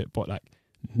inside of it, but like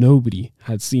nobody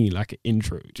had seen like an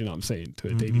intro, do you know what I'm saying, to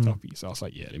a Daily Duppy. So I was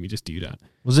like, yeah, let me just do that.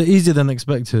 Was it easier than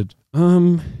expected?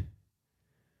 Looking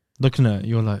at it,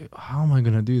 you're like, how am I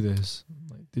gonna do this?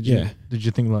 Like, did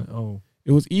you think like, oh,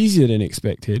 it was easier than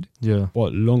expected,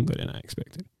 but longer than I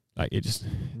expected. Like it just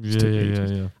took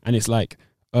ages. And it's like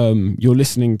you're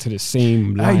listening to the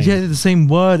same line. The same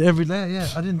word every day. Yeah,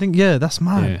 I didn't think. Yeah, that's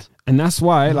mad. And that's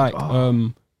why, like,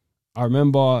 I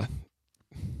remember,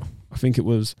 I think it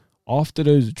was after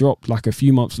those dropped, like a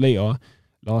few months later,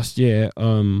 last year.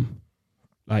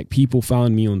 Like people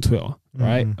found me on Twitter,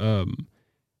 right?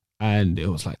 And it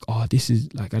was like, oh, this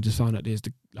is like, I just found out there's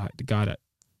the guy that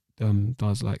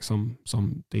does like some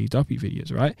Daily Duppy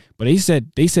videos, right? But they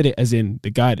said it as in the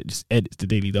guy that just edits the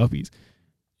Daily Duppies.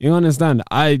 You understand?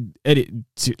 I edit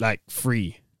to like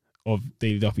 3 of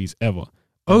Daily Duppies ever.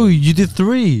 Oh, you did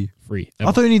 3? 3. Ever.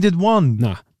 I thought you only did 1.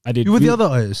 Nah, I did. You were the other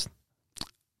artist.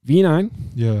 V9.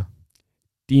 Yeah.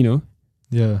 Dino.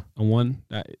 Yeah. And one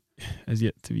that has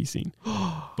yet to be seen.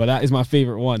 But that is my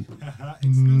favorite one.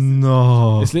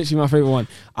 No. It's literally my favorite one.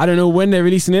 I don't know when they're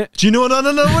releasing it. Do you know what?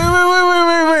 No.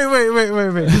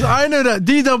 Wait. Because I know that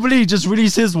DWE just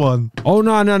released his one. Oh,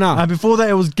 no. And before that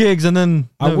it was Gigs, and then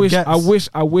I wish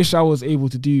I was able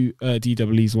to do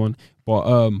DWE's one.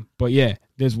 But yeah,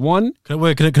 there's one. Can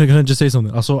I just say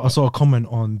something? I saw a comment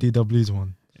on DWE's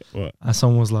one. What? And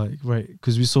someone was like, right,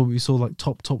 because we saw like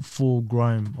top 4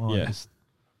 grime artists.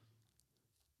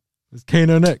 Is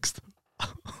Kano next?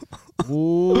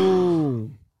 Ooh.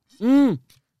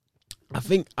 I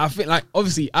think like,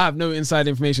 obviously I have no inside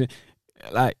information.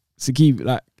 Like Sakib,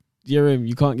 like DRM,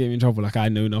 you can't get me in trouble. Like I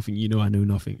know nothing, you know I know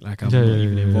nothing. Like I'm not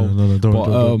even involved. No,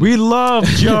 don't. We love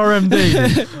JRM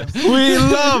Daily. We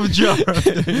love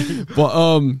JRM.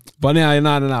 But no.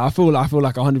 I feel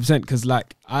like 100%, because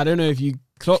like I don't know if you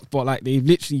clocked, but like they've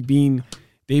been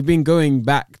going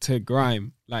back to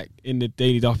grime, like in the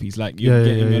Daily Duppies. Like you're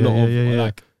getting a lot of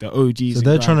like the OGs. So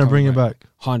they're trying to bring it back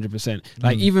 100%.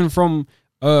 Like even from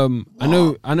I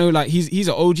know like he's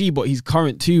an OG, but he's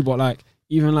current too. But like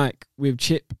even like with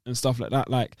Chip and stuff like that,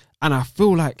 like, and I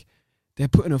feel like they're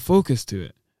putting a focus to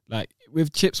it. Like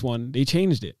with Chip's one, they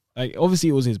changed it. Like obviously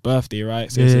it was his birthday,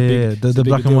 right? So it's the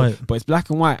black and white. But it's black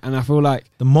and white, and I feel like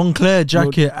the Moncler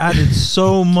jacket added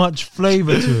so much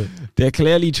flavor to it. They're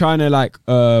clearly trying to like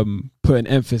put an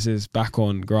emphasis back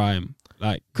on grime,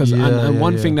 like because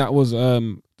one thing that was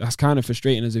that's kind of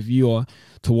frustrating as a viewer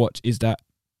to watch is that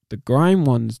the grime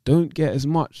ones don't get as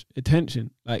much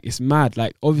attention. Like it's mad.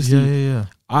 Like obviously,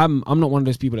 I'm not one of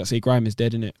those people that say grime is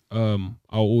dead, innit. I'll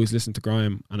always listen to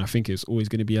grime, and I think it's always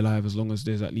going to be alive as long as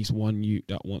there's at least one youth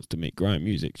that wants to make grime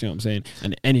music. Do you know what I'm saying?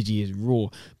 And the energy is raw.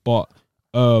 But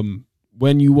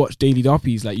when you watch Daily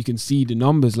Duppies, like you can see the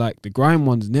numbers. Like the grime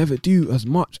ones never do as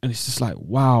much, and it's just like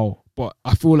wow. But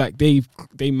I feel like they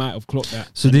might have clocked that.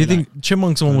 So do you think like,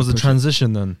 Chipmunk's one was a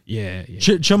transition then? Yeah.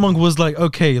 Chipmunk was like,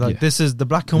 okay, like this is the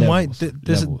black and white.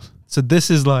 This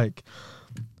is like,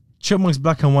 Chipmunk's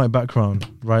black and white background,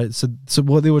 right? So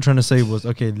what they were trying to say was,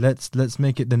 okay, let's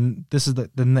make it this is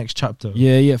the next chapter.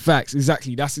 Yeah, facts.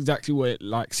 Exactly. That's exactly what it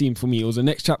like seemed for me. It was the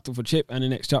next chapter for Chip and the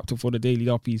next chapter for the Daily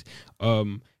Duppies.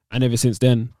 And ever since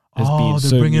then, there's been they're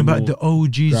so bringing many back the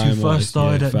OGs who first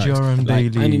started at facts. GRM Daily.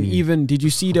 And then even, did you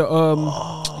see the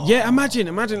yeah,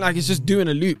 imagine like it's just doing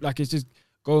a loop, like it's just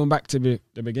going back to the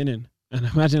beginning. And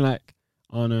imagine like,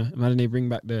 oh no, imagine they bring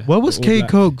back the. Where was K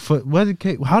Coke for?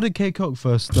 How did K Coke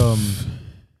first? I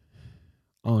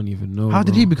don't even know. How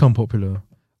did he become popular?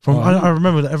 I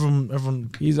remember that everyone.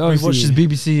 He's watched his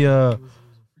BBC.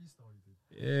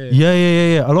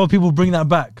 Yeah. A lot of people bring that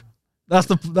back. That's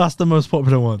the most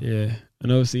popular one. Yeah,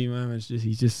 and obviously, man,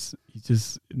 he's just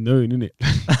known, innit?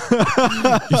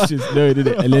 He's just known,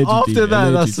 innit? Allegedly. After that,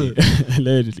 that's it.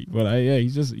 Allegedly, but yeah,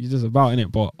 he's just about,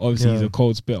 innit? But obviously, he's a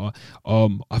cold spitter.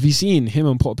 Have you seen him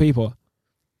and Pot Paper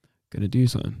gonna do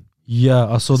something? Yeah,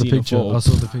 I saw the picture.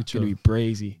 It's gonna be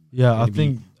brazy. Yeah, I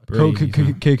think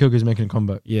K Coke is making a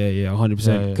comeback. Yeah,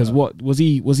 100%. Because what was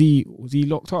he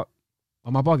locked up?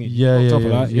 Am I bugging?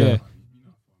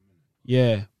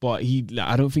 Yeah, but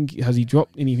I don't think has he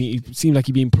dropped anything. It seemed like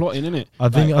he'd been plotting, innit? I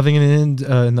think in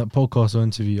that podcast or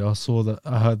interview,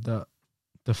 I heard that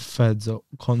the feds are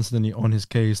constantly on his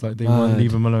case, like they won't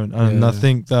leave him alone, and I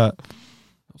think that.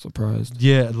 I'm surprised.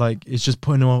 Yeah, like it's just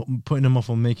putting him off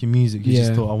on making music. He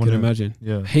just thought, I want to imagine.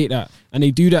 Yeah, hate that, and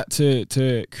they do that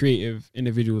to creative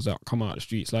individuals that come out of the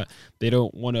streets. Like they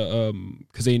don't want to,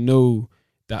 because they know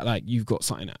that like you've got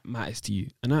something that matters to you,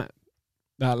 and that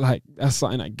that's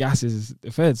something that gasses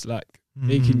the feds. Like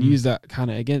they can use that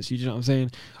kind of against you. Do you know what I'm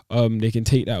saying? They can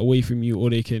take that away from you, or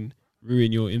they can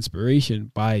ruin your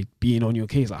inspiration by being on your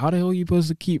case. Like, how the hell are you supposed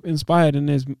to keep inspired? And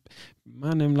there's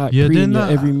them like pre-ing your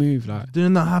every move. Like,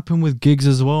 didn't that happen with Giggs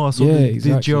as well? I saw the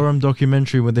GRM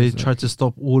documentary where they tried to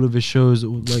stop all of his shows.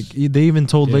 Like they even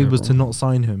told labels to not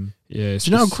sign him. Yeah, do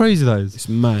you know how crazy that is? It's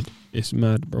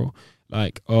mad, bro.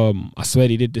 Like, I swear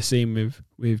they did the same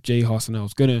with J Hus, and I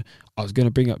was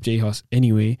gonna bring up J Hus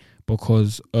anyway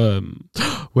because wait.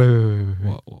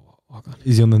 What?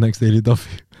 Is he on the next Daily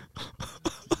Duffy?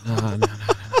 Nah.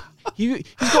 He's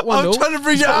got one. I'm trying to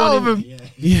bring it out of him.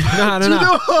 Yeah,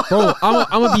 nah. Bro,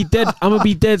 I'm gonna be dead. I'm gonna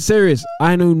be dead serious.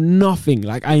 I know nothing.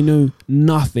 Like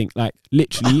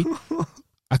literally,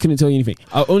 I couldn't tell you anything.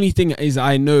 The only thing is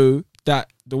I know that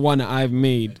the one that I've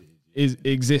made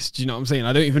exists. Do you know what I'm saying?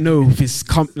 I don't even know if it's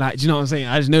like. Do you know what I'm saying?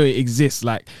 I just know it exists.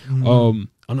 Like, and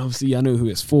obviously I know who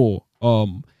it's for.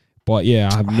 But yeah,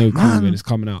 I have no clue when it's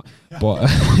coming out. But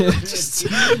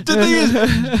the thing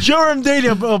is, Durham Daily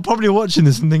are probably watching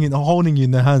this and thinking, holding you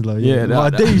in their hands, like, I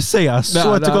dare you say it. I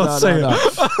swear to God, say it.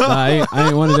 I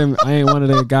ain't one of them. I ain't one of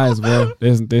them guys, bro.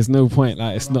 There's no point.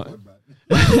 Like, it's not.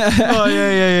 Oh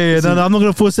yeah. No, I'm not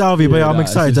gonna force it out of you, but I'm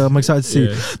excited. I'm excited to see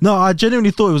it. No, I genuinely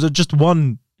thought it was just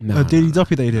one Daily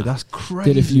Duppy they did. That's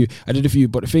crazy. I did a few,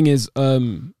 but the thing is,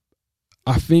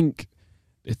 I think.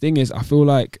 The thing is, I feel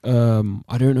like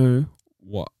I don't know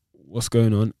what's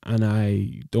going on, and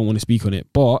I don't want to speak on it.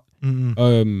 But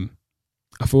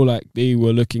I feel like they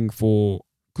were looking for,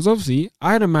 because obviously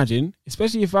I'd imagine,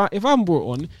 especially if I'm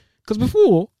brought on, because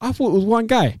before I thought it was one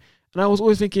guy, and I was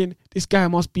always thinking this guy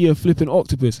must be a flipping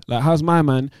octopus. Like, how's my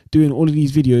man doing all of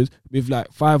these videos with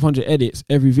like 500 edits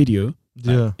every video,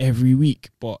 every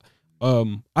week? But I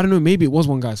don't know. Maybe it was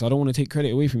one guy, so I don't want to take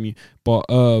credit away from you. But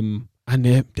and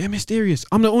they're mysterious.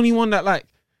 I'm the only one that like.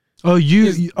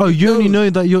 You only know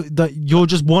that you're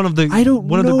just one of the. I don't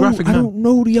one know. Of the graphic. I don't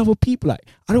know the other people. Like,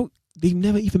 They've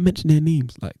never even mentioned their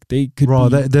names. Like, they could. Bro,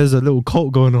 there's a little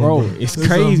cult going on. Bro, it's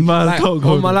crazy. Like, cult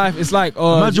all my life, it's like.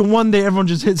 Imagine one day everyone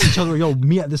just hits each other. Yo,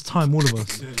 meet at this time, all of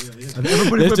us. And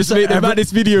everybody. Let's just make the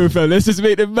maddest video, fam. Let's just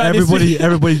make the maddest.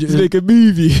 Everybody just make a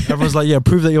movie. Everyone's like, yeah,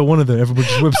 prove that you're one of them. Everybody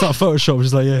just whips out Photoshop.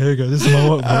 Just like, yeah, here you go. This is my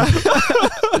work, bro.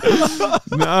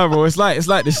 Nah, bro, it's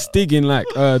like the Stig in like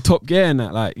Top Gear and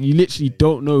that. Like, you literally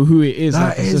don't know who it is.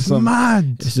 That is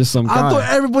mad. It's just some guy. I thought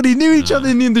everybody knew each other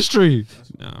in the industry.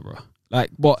 Nah, bro.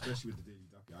 Like, but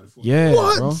yeah,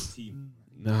 what? Bro.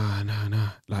 Nah.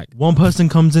 Like, one person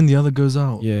comes in, the other goes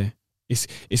out. Yeah, it's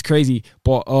crazy.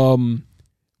 But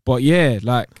yeah,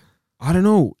 like, I don't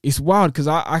know. It's wild because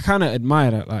I kind of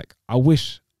admire that. Like, I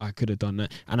wish I could have done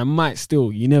that, and I might still.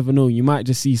 You never know. You might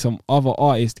just see some other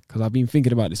artist, because I've been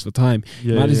thinking about this for time.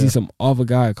 You might just see some other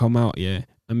guy come out, and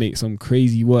make some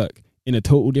crazy work in a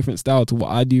total different style to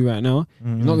what I do right now.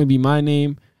 Mm-hmm. It's not gonna be my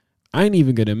name. I ain't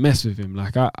even gonna mess with him.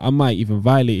 Like, I might even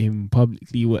violate him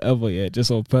publicly, whatever,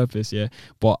 just on purpose,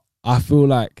 But I feel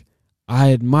like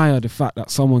I admire the fact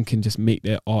that someone can just make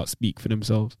their art speak for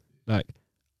themselves. Like,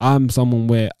 I'm someone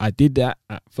where I did that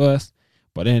at first,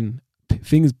 but then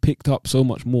things picked up so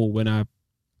much more when I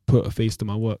put a face to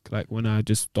my work, like when I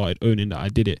just started owning that I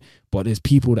did it. But there's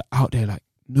people that out there like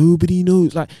nobody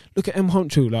knows. Like look at M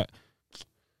Huncho, like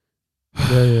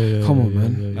come on,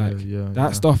 man.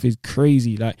 That stuff is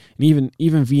crazy. Like, and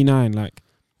even V9, like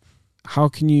how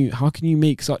can you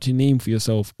make such a name for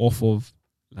yourself off of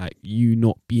like you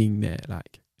not being there?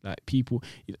 Like people,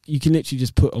 you can literally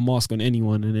just put a mask on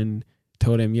anyone and then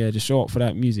tell them, yeah, just show up for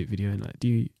that music video and like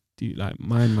do like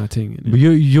mind my thing. But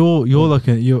you're like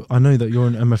I know that you're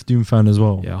an MF Doom fan as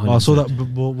well. Yeah, I saw that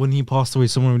when he passed away,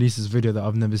 someone released this video that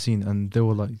I've never seen, and they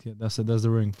were like, yeah, that's it, there's the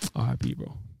ring. R.I.P.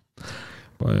 bro.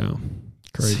 But yeah,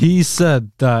 crazy. He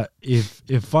said that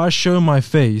if I show my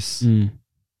face,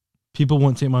 people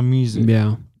won't take my music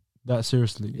that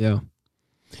seriously. Yeah,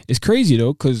 it's crazy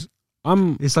though, because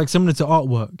it's like similar to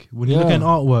artwork. When you look at an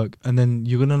artwork, and then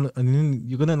you're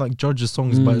gonna like judge the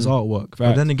songs by its artwork.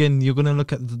 But then again, you're gonna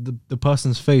look at the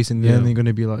person's face, and then you're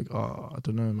gonna be like, oh, I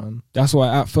don't know, man. That's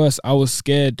why at first I was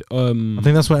scared. I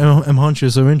think that's why M Huncho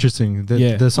is so interesting.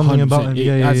 There's something about him.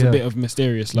 It adds a bit of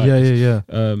mysterious, like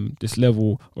this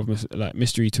level of like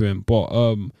mystery to him.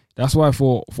 But that's why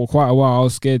for quite a while I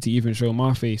was scared to even show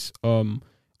my face,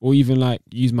 or even like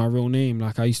use my real name.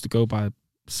 Like I used to go by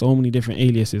so many different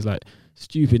aliases, like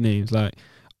stupid names, like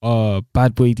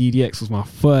Bad Boy DDX was my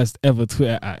first ever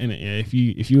Twitter at, innit? Yeah,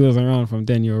 if you was around from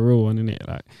then, you're a real one, innit?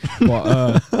 Like,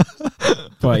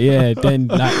 but yeah, then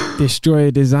like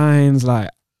Destroyer Designs, like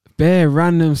bare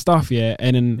random stuff, yeah,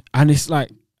 and it's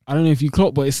like I don't know if you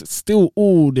clock, but it's still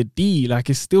all the D, like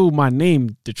it's still my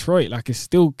name, Detroit, like it's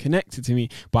still connected to me,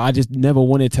 but I just never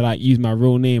wanted to like use my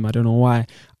real name. I don't know why,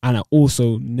 and I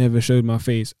also never showed my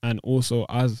face, and also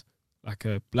as like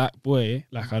a black boy,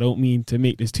 like I don't mean to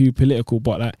make this too political,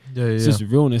 but like it's just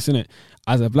realness, innit?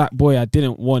 As a black boy, I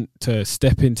didn't want to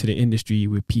step into the industry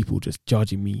with people just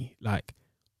judging me like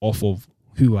off of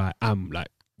who I am, like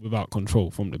without control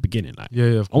from the beginning. Like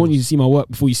I want you to see my work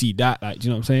before you see that, like, do you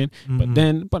know what I'm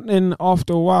saying? But then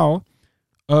after a while,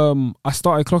 I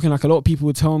started clocking, like a lot of people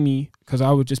would tell me, because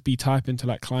I would just be typing to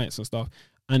like clients and stuff,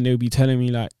 and they would be telling me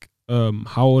like,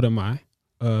 how old am I?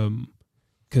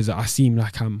 Because I seem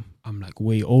like I'm like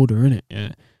way older, innit?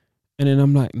 Yeah. And then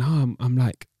I'm like, nah, I'm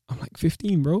like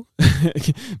 15, bro.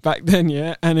 Back then,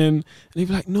 yeah. And then they'd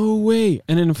be like, no way.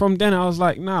 And then from then I was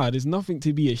like, nah, there's nothing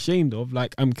to be ashamed of.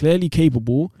 Like I'm clearly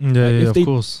capable. Of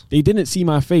course. They didn't see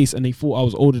my face and they thought I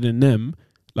was older than them.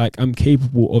 Like I'm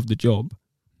capable of the job.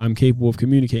 I'm capable of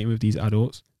communicating with these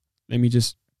adults. Let me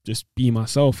just be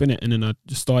myself, innit? And then I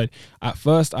just started. At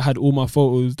first, I had all my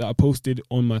photos that I posted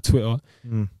on my Twitter,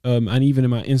 and even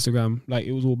in my Instagram, like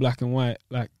it was all black and white.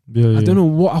 Like I don't know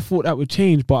what I thought that would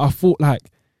change, but I thought like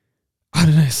I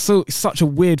don't know. It's such a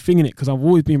weird thing in it, because I've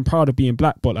always been proud of being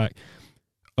black, but like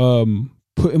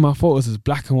putting my photos as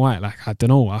black and white, like I don't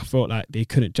know. I felt like they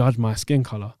couldn't judge my skin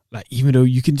color. Like even though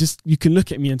you can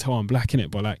look at me and tell I'm black, in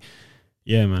it, but like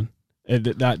yeah, man.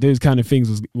 That those kind of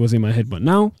things was in my head, but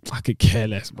now I could care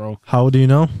less, bro. How old are you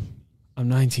now? I'm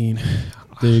 19.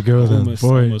 There you go, then.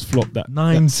 Almost flopped that.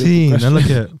 19. And look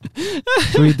at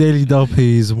 3 daily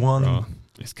Duppies, 1. Bro,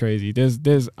 it's crazy. There's,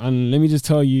 and let me just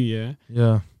tell you,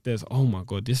 yeah. There's, oh my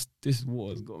god, this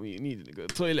water's got me needing to go to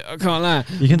the toilet. I can't lie.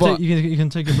 You can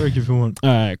take a break if you want. All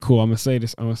right, cool. I'm gonna say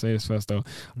this first though.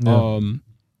 Yeah.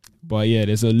 But yeah,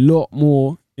 there's a lot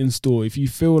more in store. If you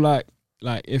feel like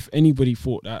if anybody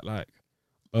thought that like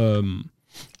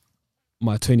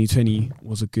my 2020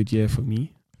 was a good year for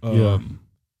me,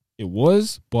 it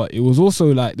was, but it was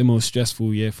also like the most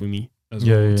stressful year for me as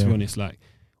well, to be honest. Like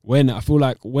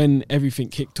when everything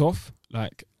kicked off,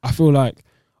 like I feel like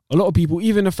a lot of people,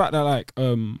 even the fact that like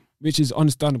which is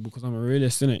understandable because I'm a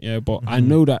realist, innit? Yeah, but I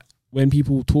know that when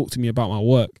people talk to me about my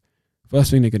work, first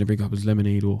thing they're gonna bring up is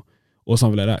Lemonade or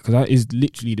something like that, because that is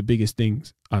literally the biggest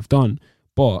things I've done.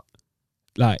 But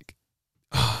like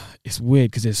it's weird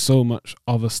because there's so much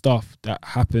other stuff that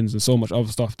happens and so much other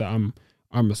stuff that I'm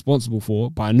responsible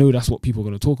for, but I know that's what people are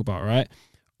going to talk about, right?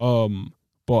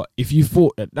 But if you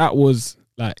thought that was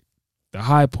like the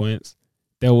high points,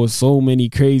 there was so many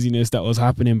craziness that was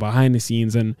happening behind the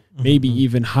scenes, and maybe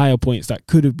even higher points that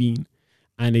could have been,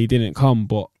 and they didn't come.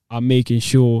 But I'm making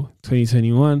sure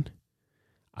 2021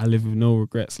 I live with no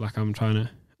regrets. Like I'm trying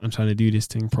to do this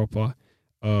thing proper.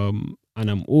 And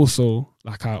I'm also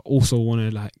like, I also want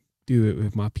to like do it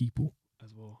with my people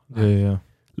as well. Like,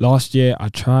 last year I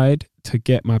tried to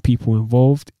get my people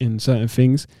involved in certain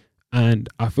things, and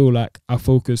I feel like I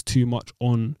focused too much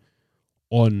on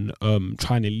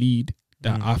trying to lead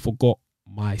that I forgot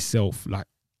myself. Like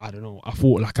I don't know, I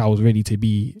thought like I was ready to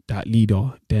be that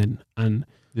leader then, and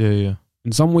in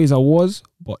some ways I was,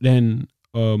 but then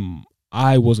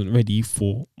I wasn't ready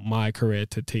for my career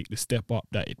to take the step up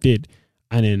that it did.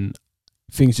 And then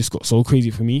things just got so crazy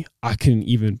for me. I couldn't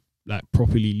even like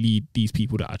properly lead these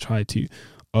people that I tried to.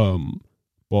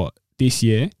 But this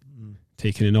year,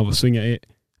 taking another swing at it,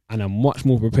 and I'm much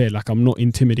more prepared. Like, I'm not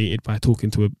intimidated by talking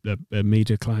to a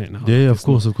major client now. Yeah, of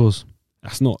course.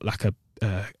 That's not like a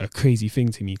crazy thing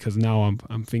to me, because now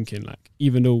I'm thinking, like,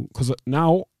 even though, because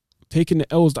now taking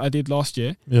the L's that I did last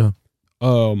year,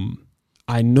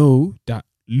 I know that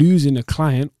losing a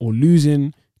client or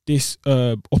losing this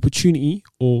opportunity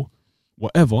or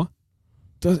whatever,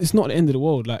 it's not the end of the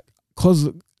world. Like, because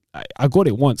I got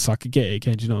it once, so I could get it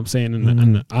again. Do you know what I'm saying?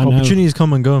 And opportunities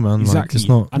come and go, man. Exactly. Like, it's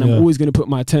not, and I'm always going to put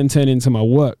my 10/10 into my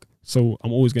work, so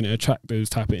I'm always going to attract those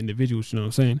type of individuals. You know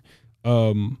what I'm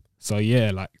saying? So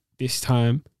yeah, like, this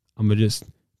time I'm gonna just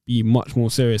be much more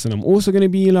serious, and I'm also gonna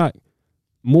be like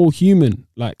more human.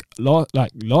 Like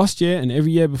last year and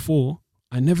every year before,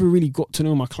 I never really got to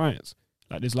know my clients.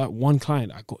 Like, there's like one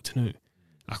client I got to know,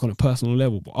 like, on a personal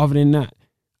level. But other than that,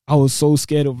 I was so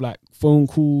scared of like phone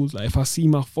calls. Like, if I see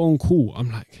my phone call,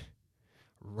 I'm like,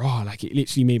 raw. Like, it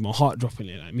literally made my heart drop in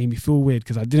it. Like, made me feel weird,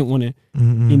 because I didn't want to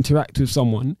interact with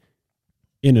someone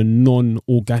in a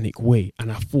non-organic way.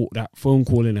 And I thought that phone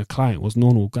calling a client was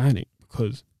non-organic,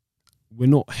 because we're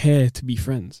not here to be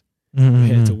friends. We're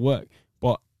here to work.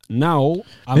 But now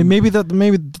maybe that's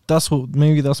what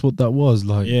that was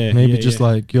like.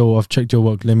 Like, yo, I've checked your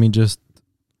work, let me just,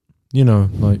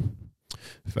 like,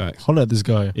 facts, holler at this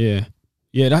guy.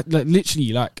 That, like,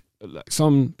 literally, like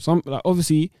some like,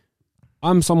 obviously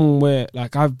I'm someone where,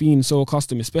 like, I've been so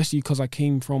accustomed, especially because I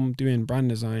came from doing brand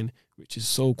design, which is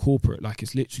so corporate. Like,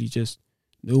 it's literally just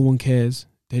no one cares.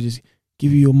 They just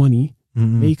give you your money,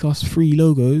 make us free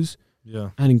logos,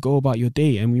 and go about your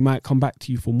day. And we might come back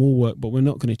to you for more work, but we're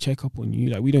not going to check up on you.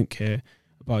 Like, we don't care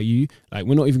about you. Like,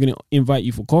 we're not even going to invite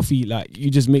you for coffee. Like, you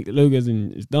just make the logos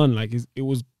and it's done. Like, it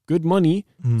was good money.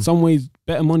 Some ways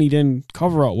better money than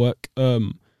cover art work,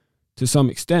 to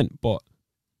some extent, but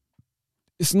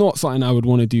it's not something I would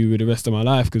want to do with the rest of my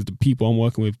life, because the people I'm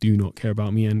working with do not care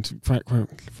about me, and quite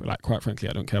frankly,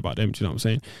 I don't care about them. Do you know what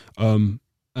I'm saying?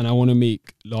 And I want to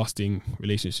make lasting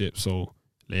relationships. So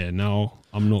yeah, now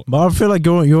I'm not. But I feel like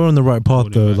you're on the right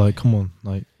path though. Back. Like, come on,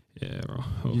 like, yeah, bro.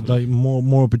 Like,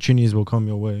 more opportunities will come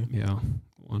your way. Yeah,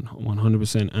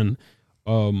 100%. And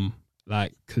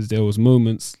like, because there was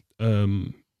moments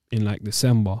in like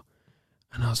December,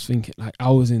 and I was thinking, like, I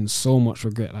was in so much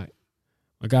regret. Like,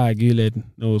 my guy Guled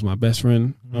knows my best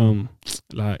friend.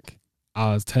 Like,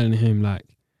 I was telling him, like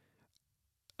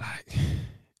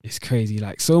it's crazy.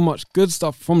 Like, so much good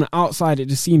stuff from the outside. It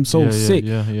just seems so sick.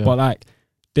 Yeah. But like,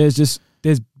 there's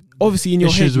obviously in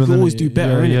your head you can always do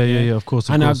better. Yeah. Of course.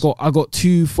 And I got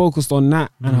too focused on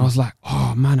that, and I was like,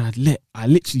 oh man, I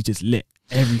literally just let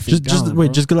everything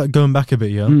down. Just like going back a bit.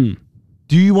 Yeah.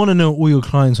 Do you want to know all your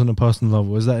clients on a personal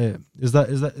level? Is that it? Is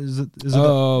it?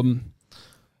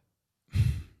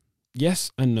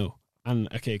 Yes and no. And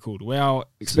okay, cool. The way I'll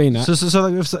explain that. So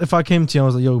like, if I came to you, I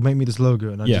was like, yo, make me this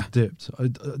logo, and I just dipped.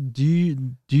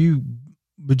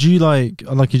 Would you like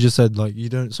you just said, like, you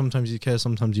don't, sometimes you care,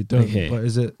 sometimes you don't. Okay. But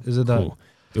is it that? Cool.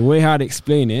 The way I'd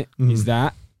explain it is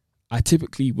that I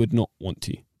typically would not want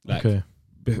to. Like,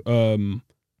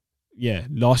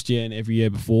 last year and every year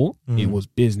before, it was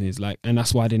business. Like, and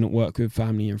that's why I didn't work with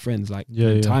family and friends. Like,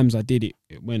 times I did it,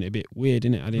 it went a bit weird,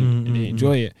 innit? I didn't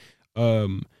enjoy it.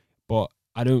 But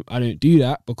I don't do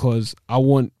that, because I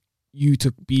want you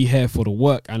to be here for the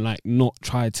work and like not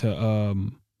try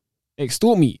to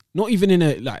extort me. Not even in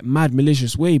a like mad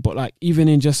malicious way, but like even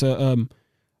in just a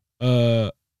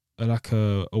way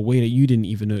that you didn't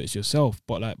even notice yourself.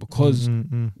 But like, because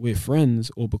we're friends,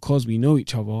 or because we know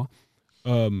each other,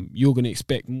 you're gonna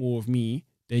expect more of me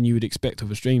than you would expect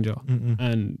of a stranger.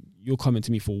 And you're coming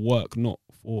to me for work, not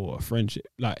for a friendship.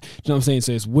 Like, you know what I'm saying?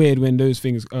 So it's weird when those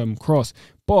things cross.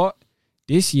 But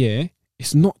this year,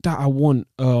 it's not that I want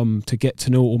to get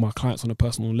to know all my clients on a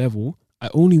personal level. I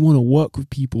only want to work with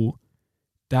people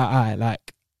that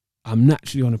I'm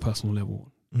naturally on a personal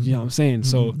level. You know what I'm saying?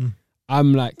 So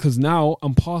I'm like, because now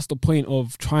I'm past the point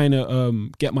of trying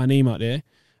to get my name out there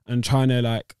and trying to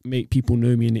like make people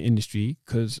know me in the industry,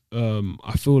 because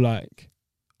I feel like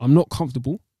I'm not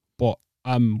comfortable, but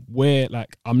I'm where,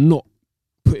 like, I'm not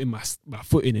putting my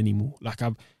foot in anymore. Like,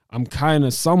 I'm kind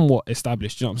of somewhat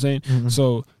established, you know what I'm saying?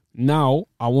 So now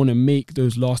I want to make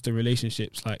those lasting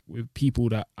relationships, like, with people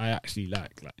that I actually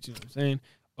like, do you know what I'm saying?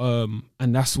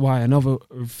 And that's why another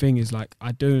thing is, like,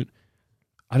 I don't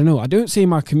say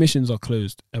my commissions are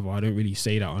closed ever. I don't really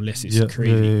say that unless it's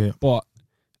crazy. But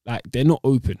like, they're not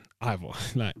open either.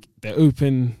 Like, they're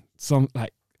open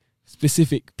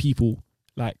specific people.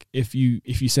 Like if you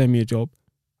send me a job,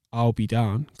 I'll be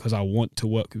down because I want to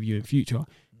work with you in future.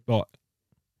 But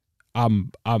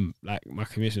I'm like, my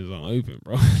commissions aren't open,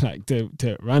 bro. Like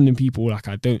to random people, like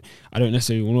I don't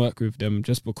necessarily want to work with them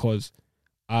just because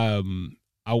I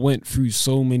went through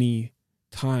so many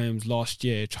times last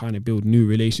year trying to build new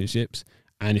relationships,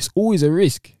 and it's always a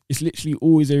risk. It's literally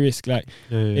always a risk. Like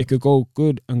it could go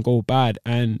good and go bad,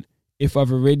 and if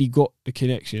I've already got the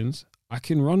connections, I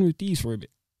can run with these for a bit.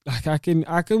 Like I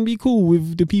can be cool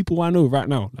with the people I know right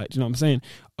now. Like, do you know what I'm saying?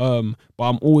 But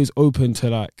I'm always open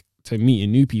to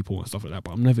meeting new people and stuff like that.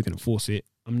 But I'm never gonna force it.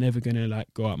 I'm never gonna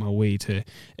like go out my way to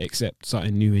accept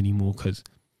something new anymore. Cause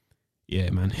yeah,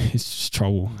 man, it's just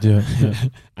trouble. Yeah.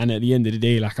 And at the end of the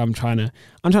day, like I'm trying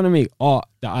to make art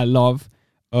that I love,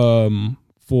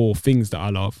 for things that I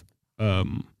love,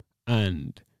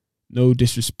 and no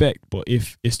disrespect, but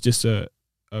if it's just a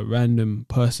random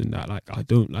person that like I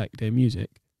don't like their music,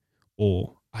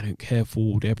 or I don't care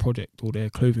for their project or their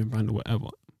clothing brand or whatever,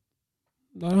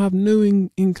 I don't have no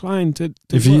incline to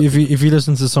if you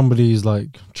listen to somebody's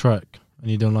like track and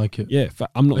you don't like it,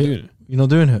 I'm not doing it. You're not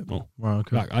doing it? No. Right,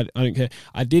 okay. Like I don't care.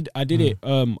 I did it. I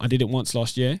did it once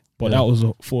last year, but that was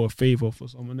for a favor for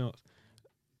someone else.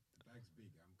 The bag's big.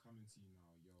 I'm coming to you now.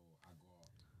 Yo, I got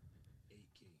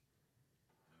 8K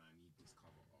and I need this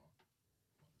cover art.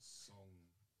 But the song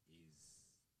is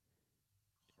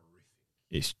horrific.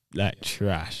 It's like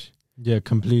trash. Yeah,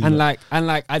 completely. And like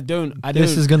I don't.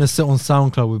 This is gonna sit on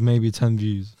SoundCloud with maybe 10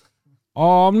 views.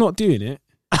 Oh, I'm not doing it.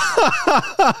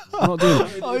 I'm not doing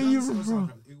it. Are you, bro?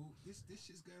 This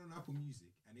shit's going on Apple Music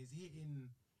and it's hitting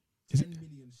 10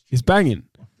 million streams. It's banging.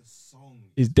 But the song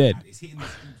is dead. It's hitting the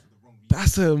streams for the wrong reason.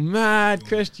 That's a mad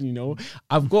question, you know.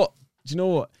 Do you know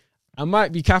what? I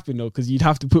might be capping though, because you'd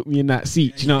have to put me in that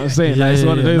seat. Do you know what I'm saying? Yeah, like, it's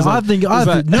one of those. No, I think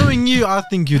knowing you, I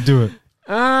think you do it.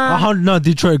 No,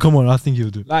 Detroit, come on, I think you'll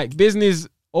do it. Like business,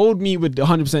 old me would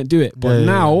 100% do it, but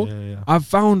now I've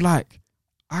found like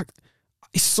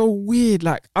it's so weird.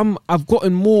 Like I've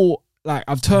gotten more. Like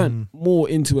I've turned more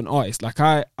into an artist. Like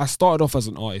I started off as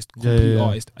an artist, complete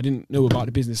artist. I didn't know about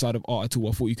the business side of art at all.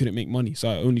 I thought you couldn't make money, so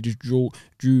I only just drew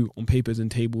on papers and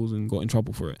tables and got in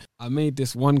trouble for it. I made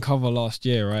this one cover last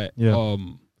year, right? Yeah.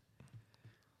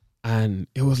 And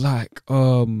it was like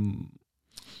I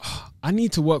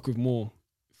need to work with more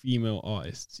female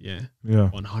artists. Yeah.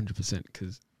 100%,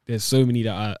 because there's so many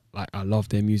that I love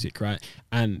their music, right?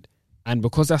 And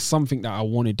because that's something that I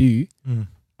want to do,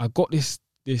 I got this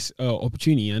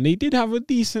opportunity, and they did have a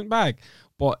decent bag,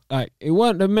 but like it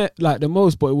weren't the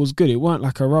most, but it was good. It weren't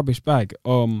like a rubbish bag.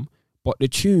 But the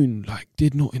tune like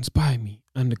did not inspire me,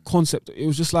 and the concept, it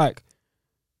was just like,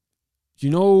 you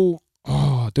know,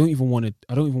 I don't even want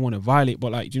to violate,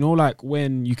 but like, you know, like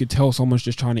when you could tell someone's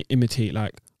just trying to imitate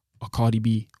like a Cardi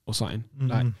B or something,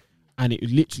 like, and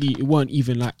it weren't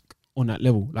even like on that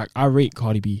level. Like I rate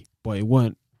Cardi B, but it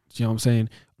weren't. Do you know what I'm saying?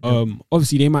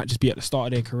 Obviously they might just be at the start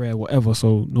of their career, whatever,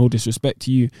 so no disrespect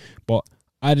to you, but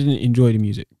I didn't enjoy the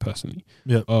music personally.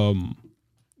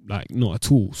 Like not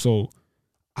at all. So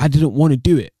I didn't want to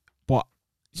do it. But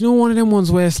you know, one of them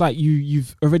ones where it's like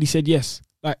you've already said yes.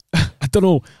 Like I don't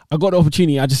know, I got the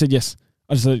opportunity, I just said yes.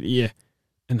 I just said yeah.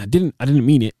 And I didn't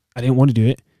mean it. I didn't want to do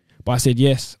it, but I said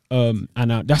yes. And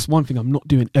that's one thing I'm not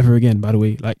doing ever again, by the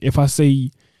way. Like if I say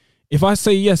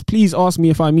yes, please ask me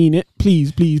if I mean it.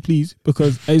 Please,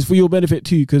 because it's for your benefit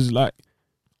too. Because like,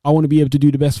 I want to be able to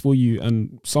do the best for you.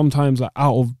 And sometimes, like,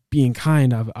 out of being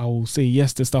kind, I will say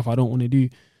yes to stuff I don't want to do.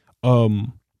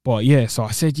 But yeah, so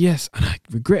I said yes, and I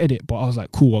regretted it. But I was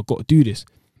like, cool, I've got to do this.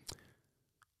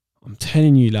 I'm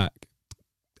telling you, like,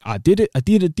 I did it. I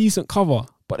did a decent cover,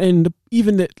 but then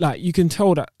like, you can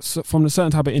tell that from a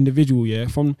certain type of individual, yeah,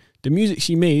 from the music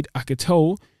she made, I could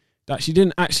tell that she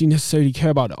didn't actually necessarily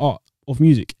care about the art of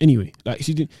music anyway. Like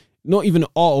she didn't, not even the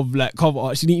art of like cover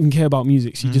art. She didn't even care about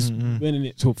music. She just went in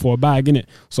it for a bag, innit?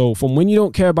 So from when you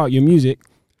don't care about your music,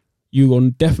 you're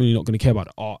definitely not going to care about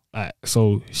the art. Like,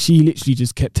 so she literally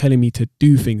just kept telling me to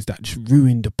do things that just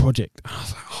ruined the project. And I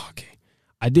was like, oh, okay.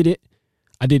 I did it.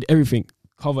 I did everything.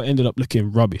 Cover ended up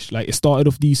looking rubbish. Like it started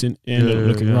off decent, it ended up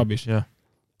looking rubbish. Yeah.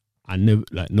 I never,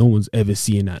 like, no one's ever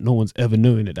seeing that. No one's ever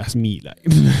knowing that that's me. Like,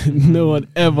 no one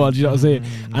ever. Do you know what I'm saying?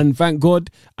 And thank God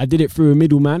I did it through a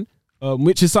middleman,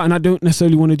 which is something I don't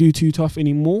necessarily want to do too tough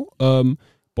anymore.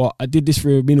 But I did this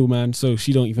through a middleman, so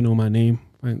she don't even know my name.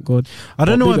 Thank God. I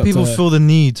don't know why people feel the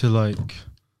need to like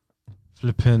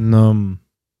flipping.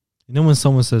 You know when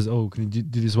someone says, "Oh, can you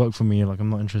do this work for me?" You're like, "I'm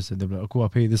not interested." They're like, "Oh, cool, I'll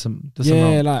pay you this amount."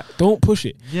 Like don't push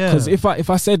it. Yeah. Because if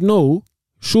I said no,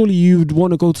 surely you'd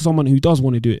want to go to someone who does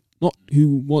want to do it. not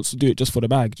who wants to do it just for the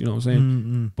bag. Do you know what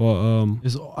I'm saying?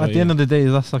 But at the end of the day,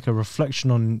 that's like a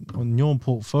reflection on your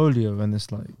portfolio, and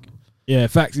it's like. Yeah,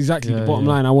 facts. Exactly. The bottom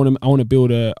line, I want to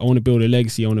build a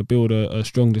legacy. I want to build a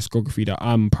strong discography that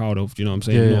I'm proud of. Do you know what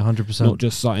I'm saying? Yeah, 100%. Not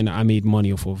just something that I made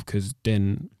money off of. Because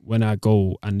then when I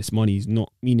go and this money is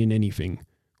not meaning anything,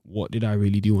 what did I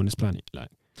really do on this planet? Like,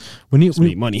 when you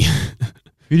make money.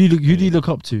 Who do you look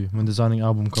up to when designing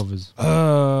album covers?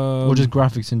 Or just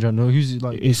graphics in general? Who's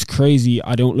like? It's crazy.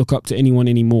 I don't look up to anyone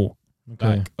anymore.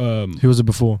 Okay. Like, who was it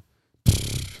before?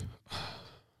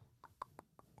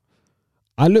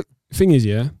 Thing is,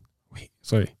 yeah. Wait,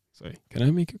 sorry. Can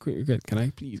I make a quick regret? Can I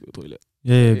please go to the toilet?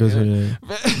 Yeah, go to the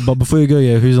toilet. But before you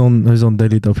go, who's on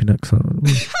Daily Duppy next?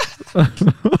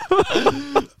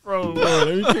 Bro,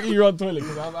 let me quickly run toilet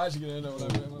because I'm actually gonna know what I'm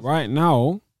doing. Right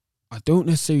now, I don't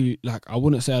necessarily I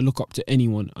wouldn't say I look up to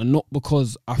anyone, and not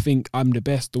because I think I'm the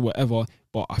best or whatever,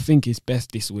 but I think it's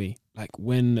best this way. Like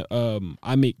when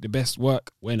I make the best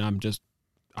work when I just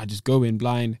go in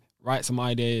blind, write some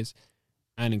ideas,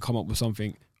 and then come up with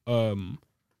something.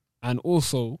 And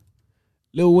also,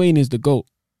 Lil Wayne is the GOAT,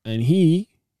 and he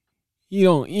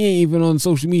ain't even on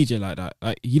social media like that.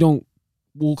 Like he don't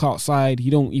walk outside, he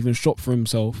don't even shop for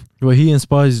himself. Well, he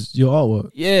inspires your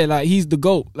artwork. Yeah, like he's the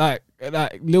GOAT. Like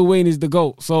Lil Wayne is the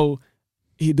GOAT. So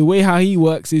the way how he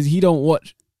works is he don't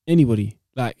watch anybody.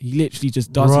 Like he literally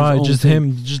just does his own just thing.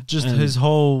 him, just his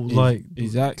whole like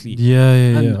exactly.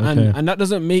 Yeah. Okay. And that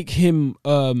doesn't make him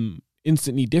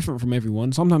instantly different from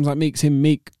everyone. Sometimes that makes him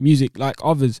make music like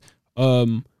others,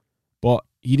 but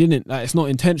he didn't, like, it's not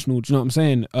intentional. Do you know what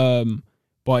I'm saying?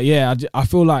 But yeah, I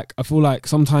feel like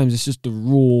sometimes it's just the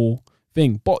raw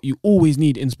thing, but you always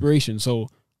need inspiration. So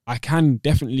I can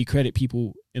definitely credit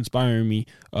people inspiring me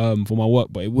for my work,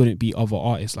 but it wouldn't be other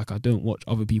artists. Like I don't watch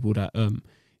other people that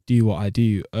do what I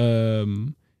do.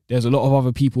 There's a lot of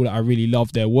other people that I really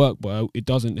love their work, but it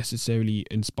doesn't necessarily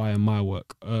inspire my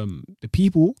work. The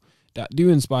people that do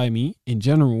inspire me in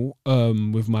general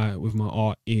with my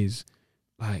art is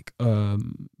like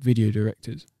video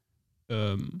directors,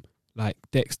 like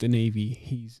Dexter Navy.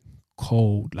 He's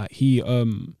cold. Like he's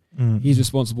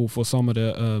responsible for some of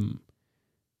the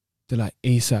like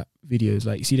ASAP videos.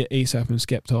 Like you see the ASAP and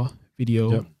Skepta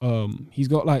video. Yep. He's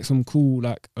got like some cool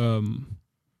like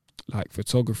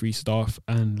photography stuff,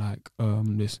 and like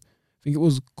this, I think it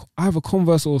was either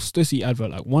Converse or Stussy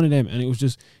advert, like one of them, and it's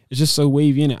just so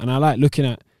wavy in it. And I like looking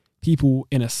at people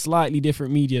in a slightly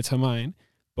different media to mine,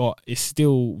 but it's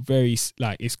still very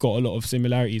like it's got a lot of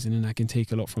similarities, and then I can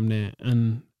take a lot from there.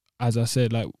 And as I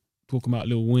said, like talking about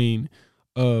Lil Wayne,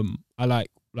 I like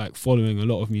following a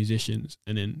lot of musicians,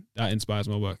 and then that inspires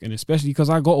my work. And especially because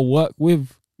I got to work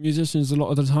with musicians a lot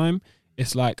of the time,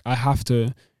 it's like I have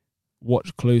to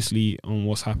watch closely on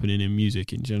what's happening in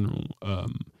music in general.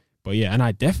 But yeah, and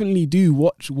I definitely do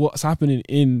watch what's happening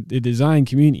in the design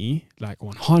community, like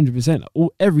 100%.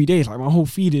 Every day, like my whole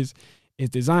feed is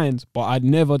designs, but I'd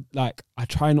never I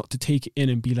try not to take it in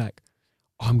and be like,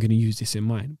 oh, I'm gonna use this in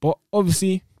mine. But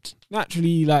obviously,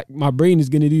 naturally, like my brain is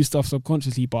gonna do stuff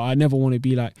subconsciously, but I never want to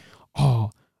be like, oh,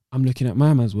 I'm looking at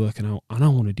my man's work and I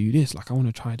want to do this. Like I want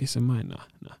to try this in mine.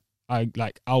 Nah.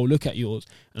 I'll look at yours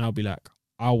and I'll be like,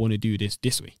 I want to do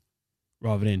this way,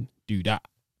 rather than do that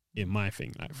in my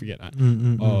thing. Like forget that.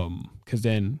 Because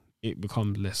then it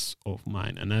becomes less of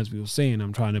mine. And as we were saying,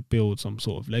 I'm trying to build some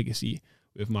sort of legacy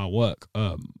with my work.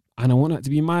 And I want that to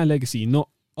be my legacy, not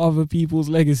other people's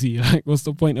legacy. Like what's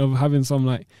the point of having some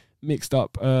like mixed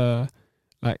up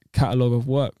like catalogue of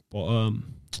work?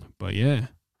 But yeah,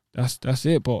 that's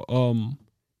it. But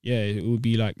yeah, it would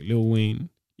be like Lil Wayne,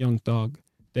 Young Thug,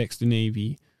 Dexter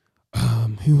Navy.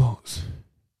 Who else?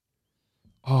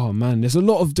 Oh man, there's a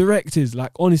lot of directors.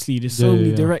 Like honestly, there's so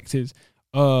many directors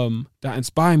that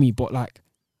inspire me. But like,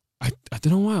 I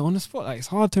don't know why on the spot. Like it's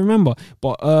hard to remember.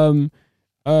 But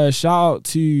shout out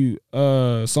to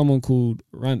someone called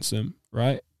Ransom.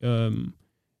 Right?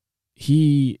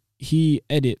 He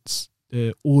edits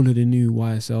all of the new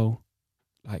YSL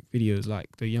like videos,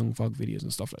 like the Young Thug videos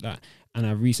and stuff like that. And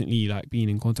I've recently like been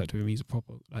in contact with him. He's a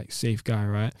proper like safe guy,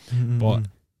 right? But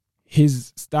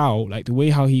his style, like the way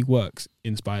how he works,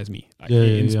 inspires me. Like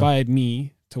it inspired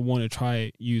me to want to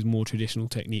try use more traditional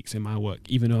techniques in my work.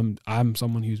 Even though I'm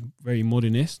someone who's very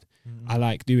modernist, I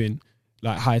like doing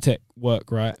like high tech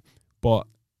work, right? But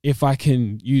if I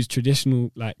can use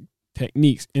traditional like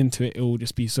techniques into it, it will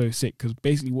just be so sick. Because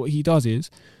basically, what he does is,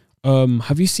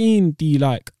 have you seen the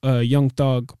like Young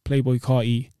Thug, Playboy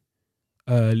Carti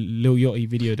Lil Yachty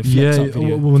video, the Flex Up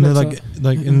video. When they're like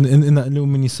in that little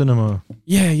mini cinema.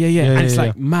 Yeah. And it's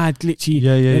like mad glitchy.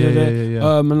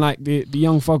 Yeah. And like the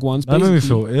Young Thug ones. That made me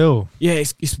feel ill. Yeah,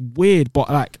 it's weird, but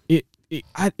like it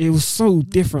was so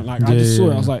different. Like I just saw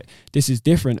it, I was like, this is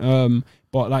different.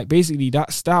 But like basically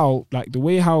that style, like the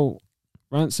way how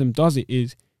Ransom does it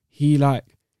is he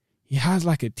has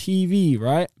like a TV,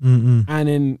 right? And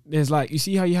then there's like, you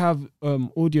see how you have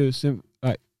audio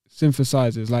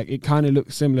synthesizers, like it kind of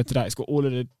looks similar to that. It's got all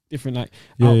of the different like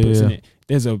outputs in it.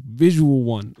 There's a visual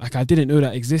one, like I didn't know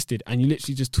that existed, and you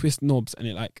literally just twist knobs and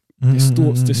it like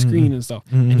distorts the screen and stuff.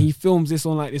 And he films this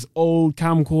on like this old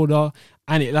camcorder,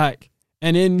 and it like,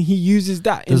 and then he uses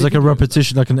that. There's like a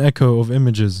repetition, like an echo of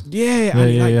images. And it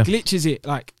like glitches it,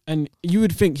 like, and you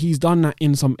would think he's done that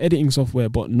in some editing software,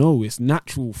 but no, it's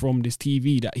natural from this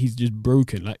TV that he's just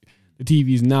broken. Like the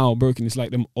TV is now broken. It's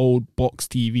like them old box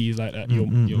TVs like that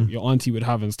your auntie would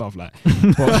have and stuff like.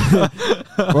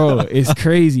 But, bro, it's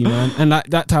crazy, man. And like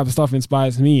that type of stuff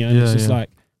inspires me, and it's just like,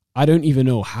 I don't even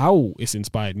know how it's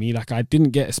inspired me. Like I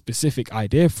didn't get a specific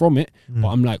idea from it, but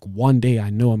I'm like, one day I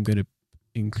know I'm gonna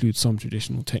include some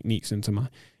traditional techniques into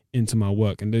my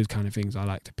work, and those kind of things I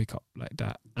like to pick up like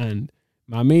that. And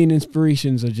my main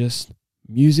inspirations are just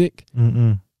music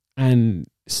and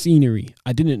scenery.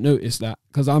 I didn't notice that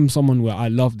because I'm someone where I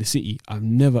love the city. I've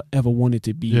never ever wanted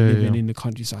to be living in the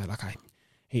countryside. Like I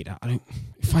hate that. I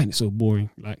find it so boring.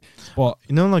 Like, but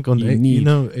you know, like on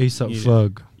ASAP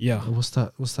Ferg. Yeah. What's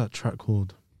that track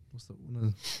called? What's that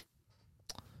one?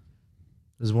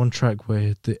 There's one track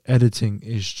where the editing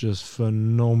is just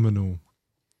phenomenal.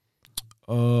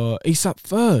 ASAP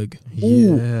Ferg.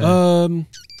 Yeah.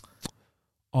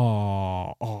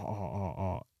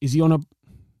 Is he on a?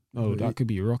 Oh, that could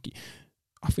be Rocky.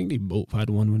 I think they both had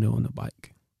one when they were on the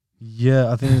bike.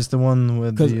 Yeah, I think it's the one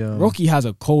where because Rocky has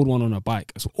a cold one on a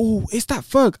bike. So, it's that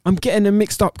Ferg. I'm getting them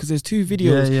mixed up because there's two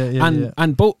videos.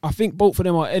 And both. I think both of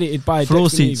them are edited by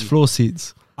Floor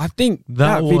Seats. I think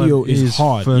that video is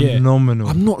hard. Phenomenal.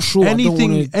 I'm not sure.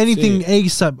 Anything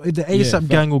ASAP, the ASAP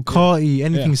gang or Carti,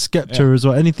 anything Skepta as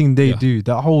well, anything they do,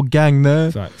 that whole gang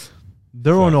there,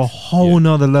 they're on a whole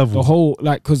nother level. The whole,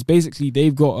 like, because basically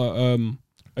they've got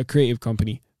a creative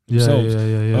company themselves,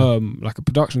 like a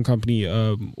production company,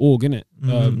 org, innit?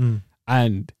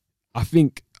 And I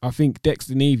think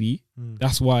Dexter Navy,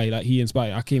 that's why like he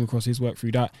inspired. I came across his work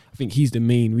through that. I think he's the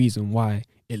main reason why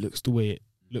it looks the way it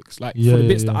looks like, for the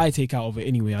bits that I take out of it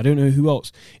anyway. I don't know who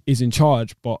else is in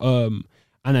charge, but and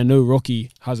I know Rocky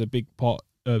has a big part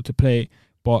to play,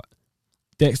 but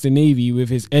Dexter Navy with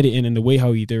his editing and the way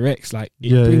how he directs, like it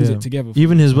brings it together.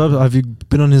 Even his website. Have you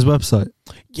been on his website?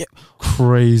 Yeah,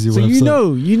 crazy. So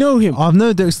website. you know him. I've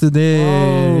known Dexter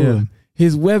there.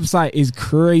 His website is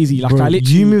crazy. Like, bro, I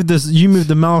literally, you move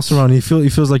the mouse around. He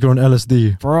feels like you're on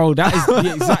LSD, bro. That is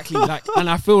exactly like, and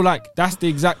I feel like that's the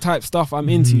exact type of stuff I'm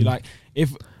into. Like,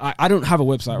 if I don't have a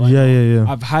website right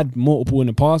now. I've had multiple in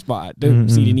the past, but I don't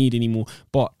see the need anymore.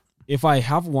 But if I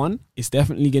have one, it's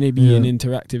definitely going to be an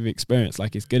interactive experience.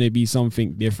 Like, it's going to be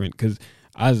something different, because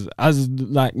as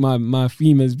like my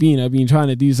theme has been, I've been trying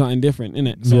to do something different,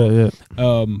 innit?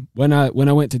 So when I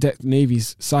went to Dexter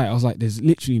Navy's site, I was like, there's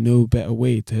literally no better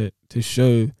way to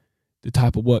show the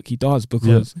type of work he does,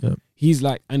 because he's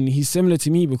like, and he's similar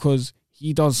to me because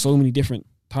he does so many different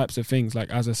types of things. Like,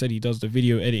 as I said, he does the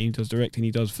video editing, he does directing,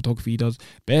 he does photography, he does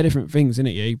bare different things,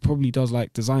 innit? Yeah, he probably does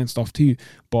like design stuff too,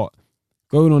 but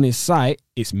going on his site,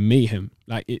 it's mayhem.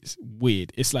 Like, it's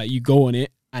weird. It's like you go on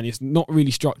it and it's not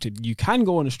really structured. You can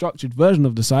go on a structured version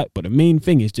of the site, but the main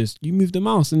thing is just you move the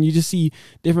mouse and you just see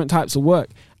different types of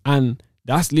work. And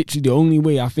that's literally the only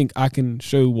way I think I can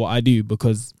show what I do,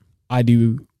 because I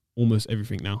do almost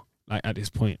everything now. Like, at this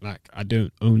point, like, I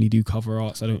don't only do cover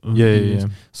arts. I don't only do this.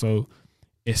 So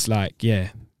it's like,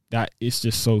 that it's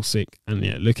just so sick. And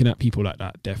looking at people like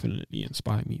that definitely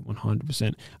inspired me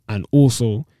 100%. And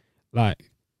also, like,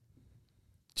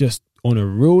 just on a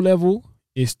real level,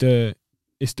 it's the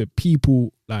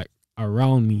people like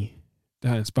around me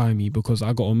that inspire me, because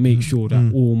I got to make sure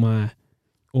that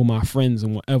all my friends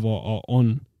and whatever are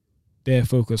on their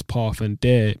focus path and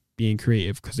they're being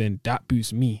creative, because then that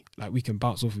boosts me. Like, we can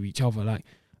bounce off of each other. Like,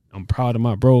 I'm proud of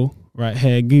my bro right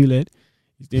here, Guled.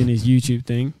 He's doing his YouTube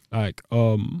thing, like,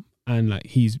 and like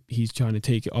he's trying to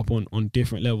take it up on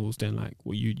different levels than like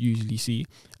what you usually see.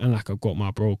 And like, I've got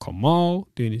my bro Kamal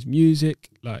doing his music,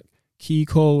 like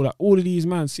Kiko, like all of these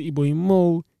man, City Boy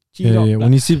Mo, Like,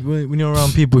 when you're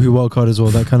around people who work hard as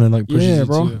well, that kind of like pushes you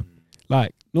bro. to,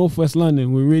 like, Northwest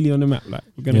London, we're really on the map. Like,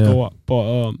 we're gonna go up,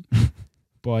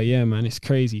 but yeah, man, it's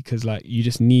crazy, because like you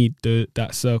just need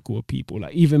that circle of people.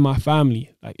 Like, even my family,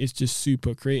 like, it's just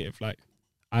super creative. Like,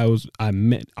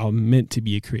 I'm meant to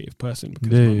be a creative person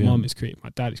because my mom is creative,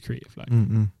 my dad is creative, like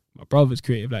my brother's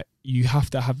creative. Like you have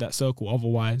to have that circle,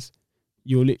 otherwise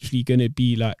you're literally gonna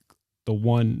be like the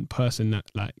one person that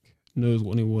like knows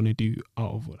what they want to do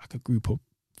out of like a group of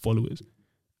followers,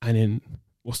 and then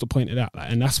what's the point of that?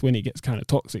 Like, and that's when it gets kind of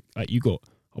toxic. Like you got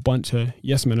a bunch of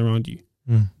yes men around you.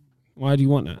 Why do you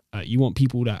want that? Like, you want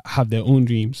people that have their own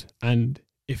dreams, and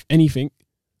if anything,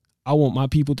 I want my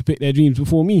people to pick their dreams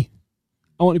before me.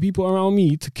 I want the people around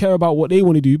me to care about what they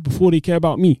want to do before they care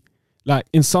about me. Like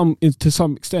to some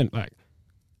extent, like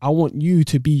I want you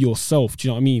to be yourself. Do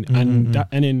you know what I mean? And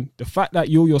then the fact that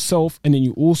you're yourself, and then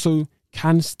you also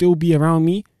can still be around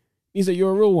me, means that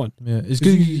you're a real one. Yeah, it's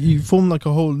good. You form like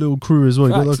a whole little crew as well.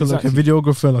 You got like a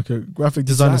videographer, like a graphic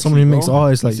designer, someone who makes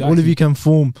art. Like all of you can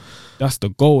form. That's the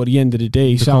goal at the end of the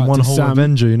day. Become one whole Sam.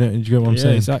 Avenger, you know? You get what I'm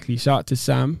saying? Exactly. Shout out to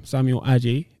Samuel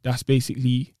Ajay. That's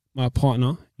basically my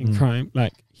partner in crime.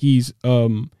 Like he's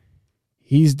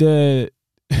the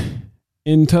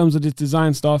in terms of this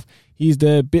design stuff, he's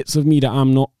the bits of me that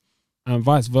I'm not, and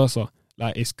vice versa.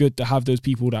 Like it's good to have those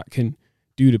people that can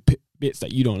do the bits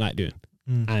that you don't like doing.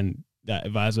 And that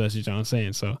vice versa, you know what I'm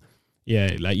saying? So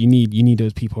yeah, like you need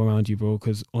those people around you, bro,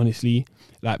 because honestly,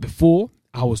 like before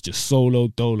I was just solo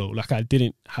dolo. Like I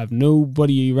didn't have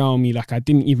nobody around me. Like I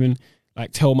didn't even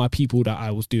like tell my people that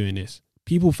I was doing this.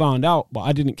 People found out, but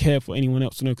I didn't care for anyone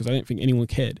else to know because I didn't think anyone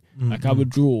cared. Like I would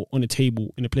draw on a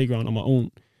table in the playground on my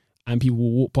own, and people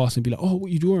would walk past and be like, "Oh, what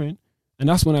are you drawing?" And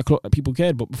that's when I clocked that people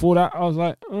cared. But before that, I was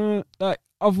like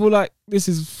I feel like this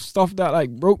is stuff that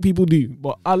like broke people do,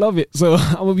 but I love it, so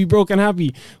I'm gonna be broke and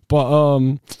happy.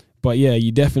 But yeah,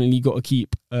 you definitely got to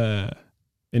keep an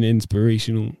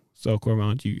inspirational circle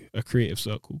around you, a creative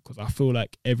circle, because I feel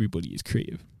like everybody is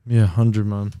creative. Yeah, 100,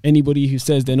 man. Anybody who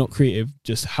says they're not creative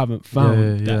just haven't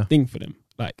found that thing for them.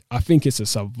 Like I think it's a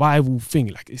survival thing.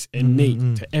 Like it's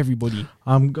innate to everybody.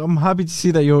 I'm happy to see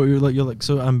that you're like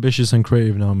so ambitious and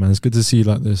creative now, man. It's good to see you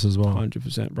like this as well.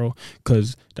 100%, bro.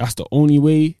 Because that's the only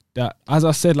way that, as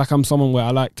I said, like I'm someone where I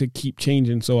like to keep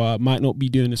changing. So I might not be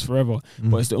doing this forever,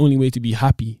 but it's the only way to be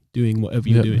happy doing whatever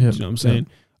you're doing. You know what I'm saying?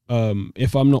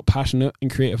 If I'm not passionate and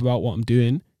creative about what I'm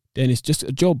doing, then it's just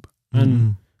a job.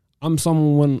 And I'm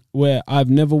someone where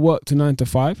I've never worked a 9 to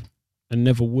 5 and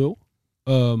never will.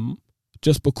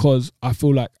 Just because I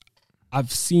feel like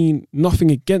I've seen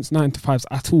nothing against 9 to 5s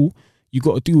at all. You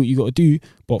got to do what you got to do.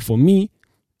 But for me,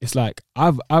 it's like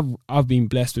I've been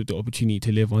blessed with the opportunity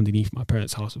to live underneath my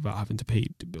parents' house without having to pay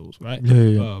the bills, right?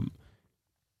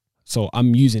 So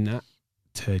I'm using that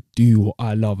to do what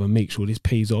I love and make sure this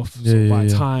pays off. So by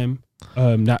time,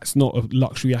 that's not a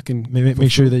luxury I can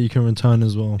make sure that you can return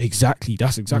as well. Exactly.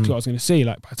 That's exactly what I was going to say.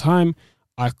 Like by time,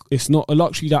 it's not a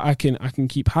luxury that I can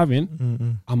keep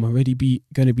having. I'm already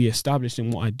going to be established in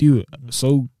what I do,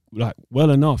 so like well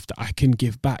enough that I can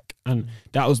give back, and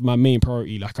that was my main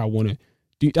priority. Like I want to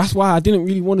do. That's why I didn't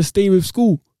really want to stay with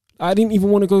school. I didn't even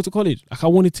want to go to college. Like I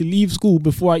wanted to leave school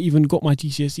before I even got my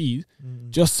GCSEs,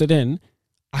 just so then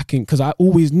I can, because I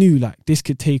always knew like this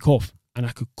could take off and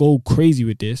I could go crazy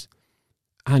with this.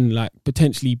 And like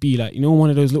potentially be like, you know,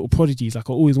 one of those little prodigies. Like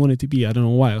I always wanted to be. I don't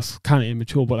know why. I was kind of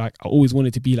immature, but like I always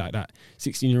wanted to be like that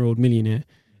 16-year-old millionaire.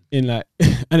 In like,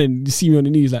 and then you see me on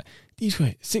the news like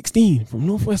Detroit 16 from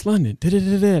Northwest London.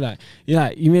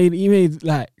 Like you made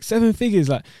like 7 figures.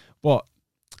 Like, but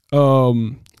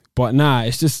nah.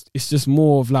 It's just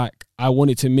more of like I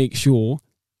wanted to make sure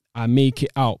I make it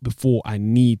out before I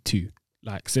need to.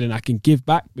 Like so then I can give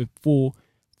back before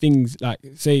things like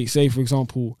say for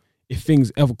example. If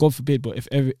things ever, God forbid, but if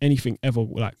anything ever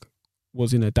like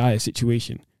was in a dire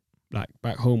situation, like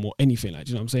back home or anything, like,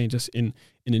 you know what I'm saying, just in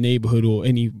the neighborhood or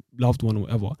any loved one or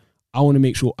whatever, I want to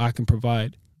make sure I can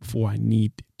provide before I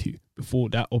need to, before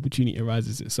that opportunity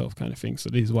arises itself, kind of thing. So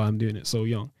this is why I'm doing it so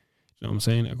young. You know what I'm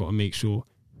saying? I got to make sure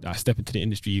that I step into the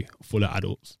industry full of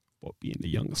adults, but being the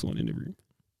youngest one in the room.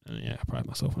 And yeah, I pride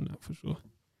myself on that for sure.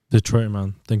 Detroit,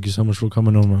 man. Thank you so much for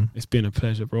coming on, man. It's been a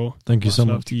pleasure, bro. Thank you so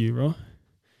much. Love to you, bro.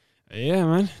 Yeah,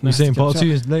 man. You're saying part 2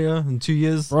 years later, in 2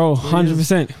 years? Bro,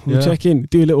 100%. We'll check in,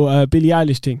 do a little Billie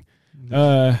Eilish thing.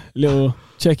 Little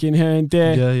check in here and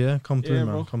there. Yeah. Come through, man.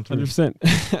 Bro, come through.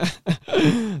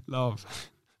 100%. Love.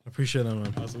 I appreciate that,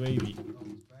 man. That's wavy.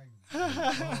 Bro,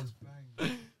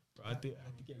 I did.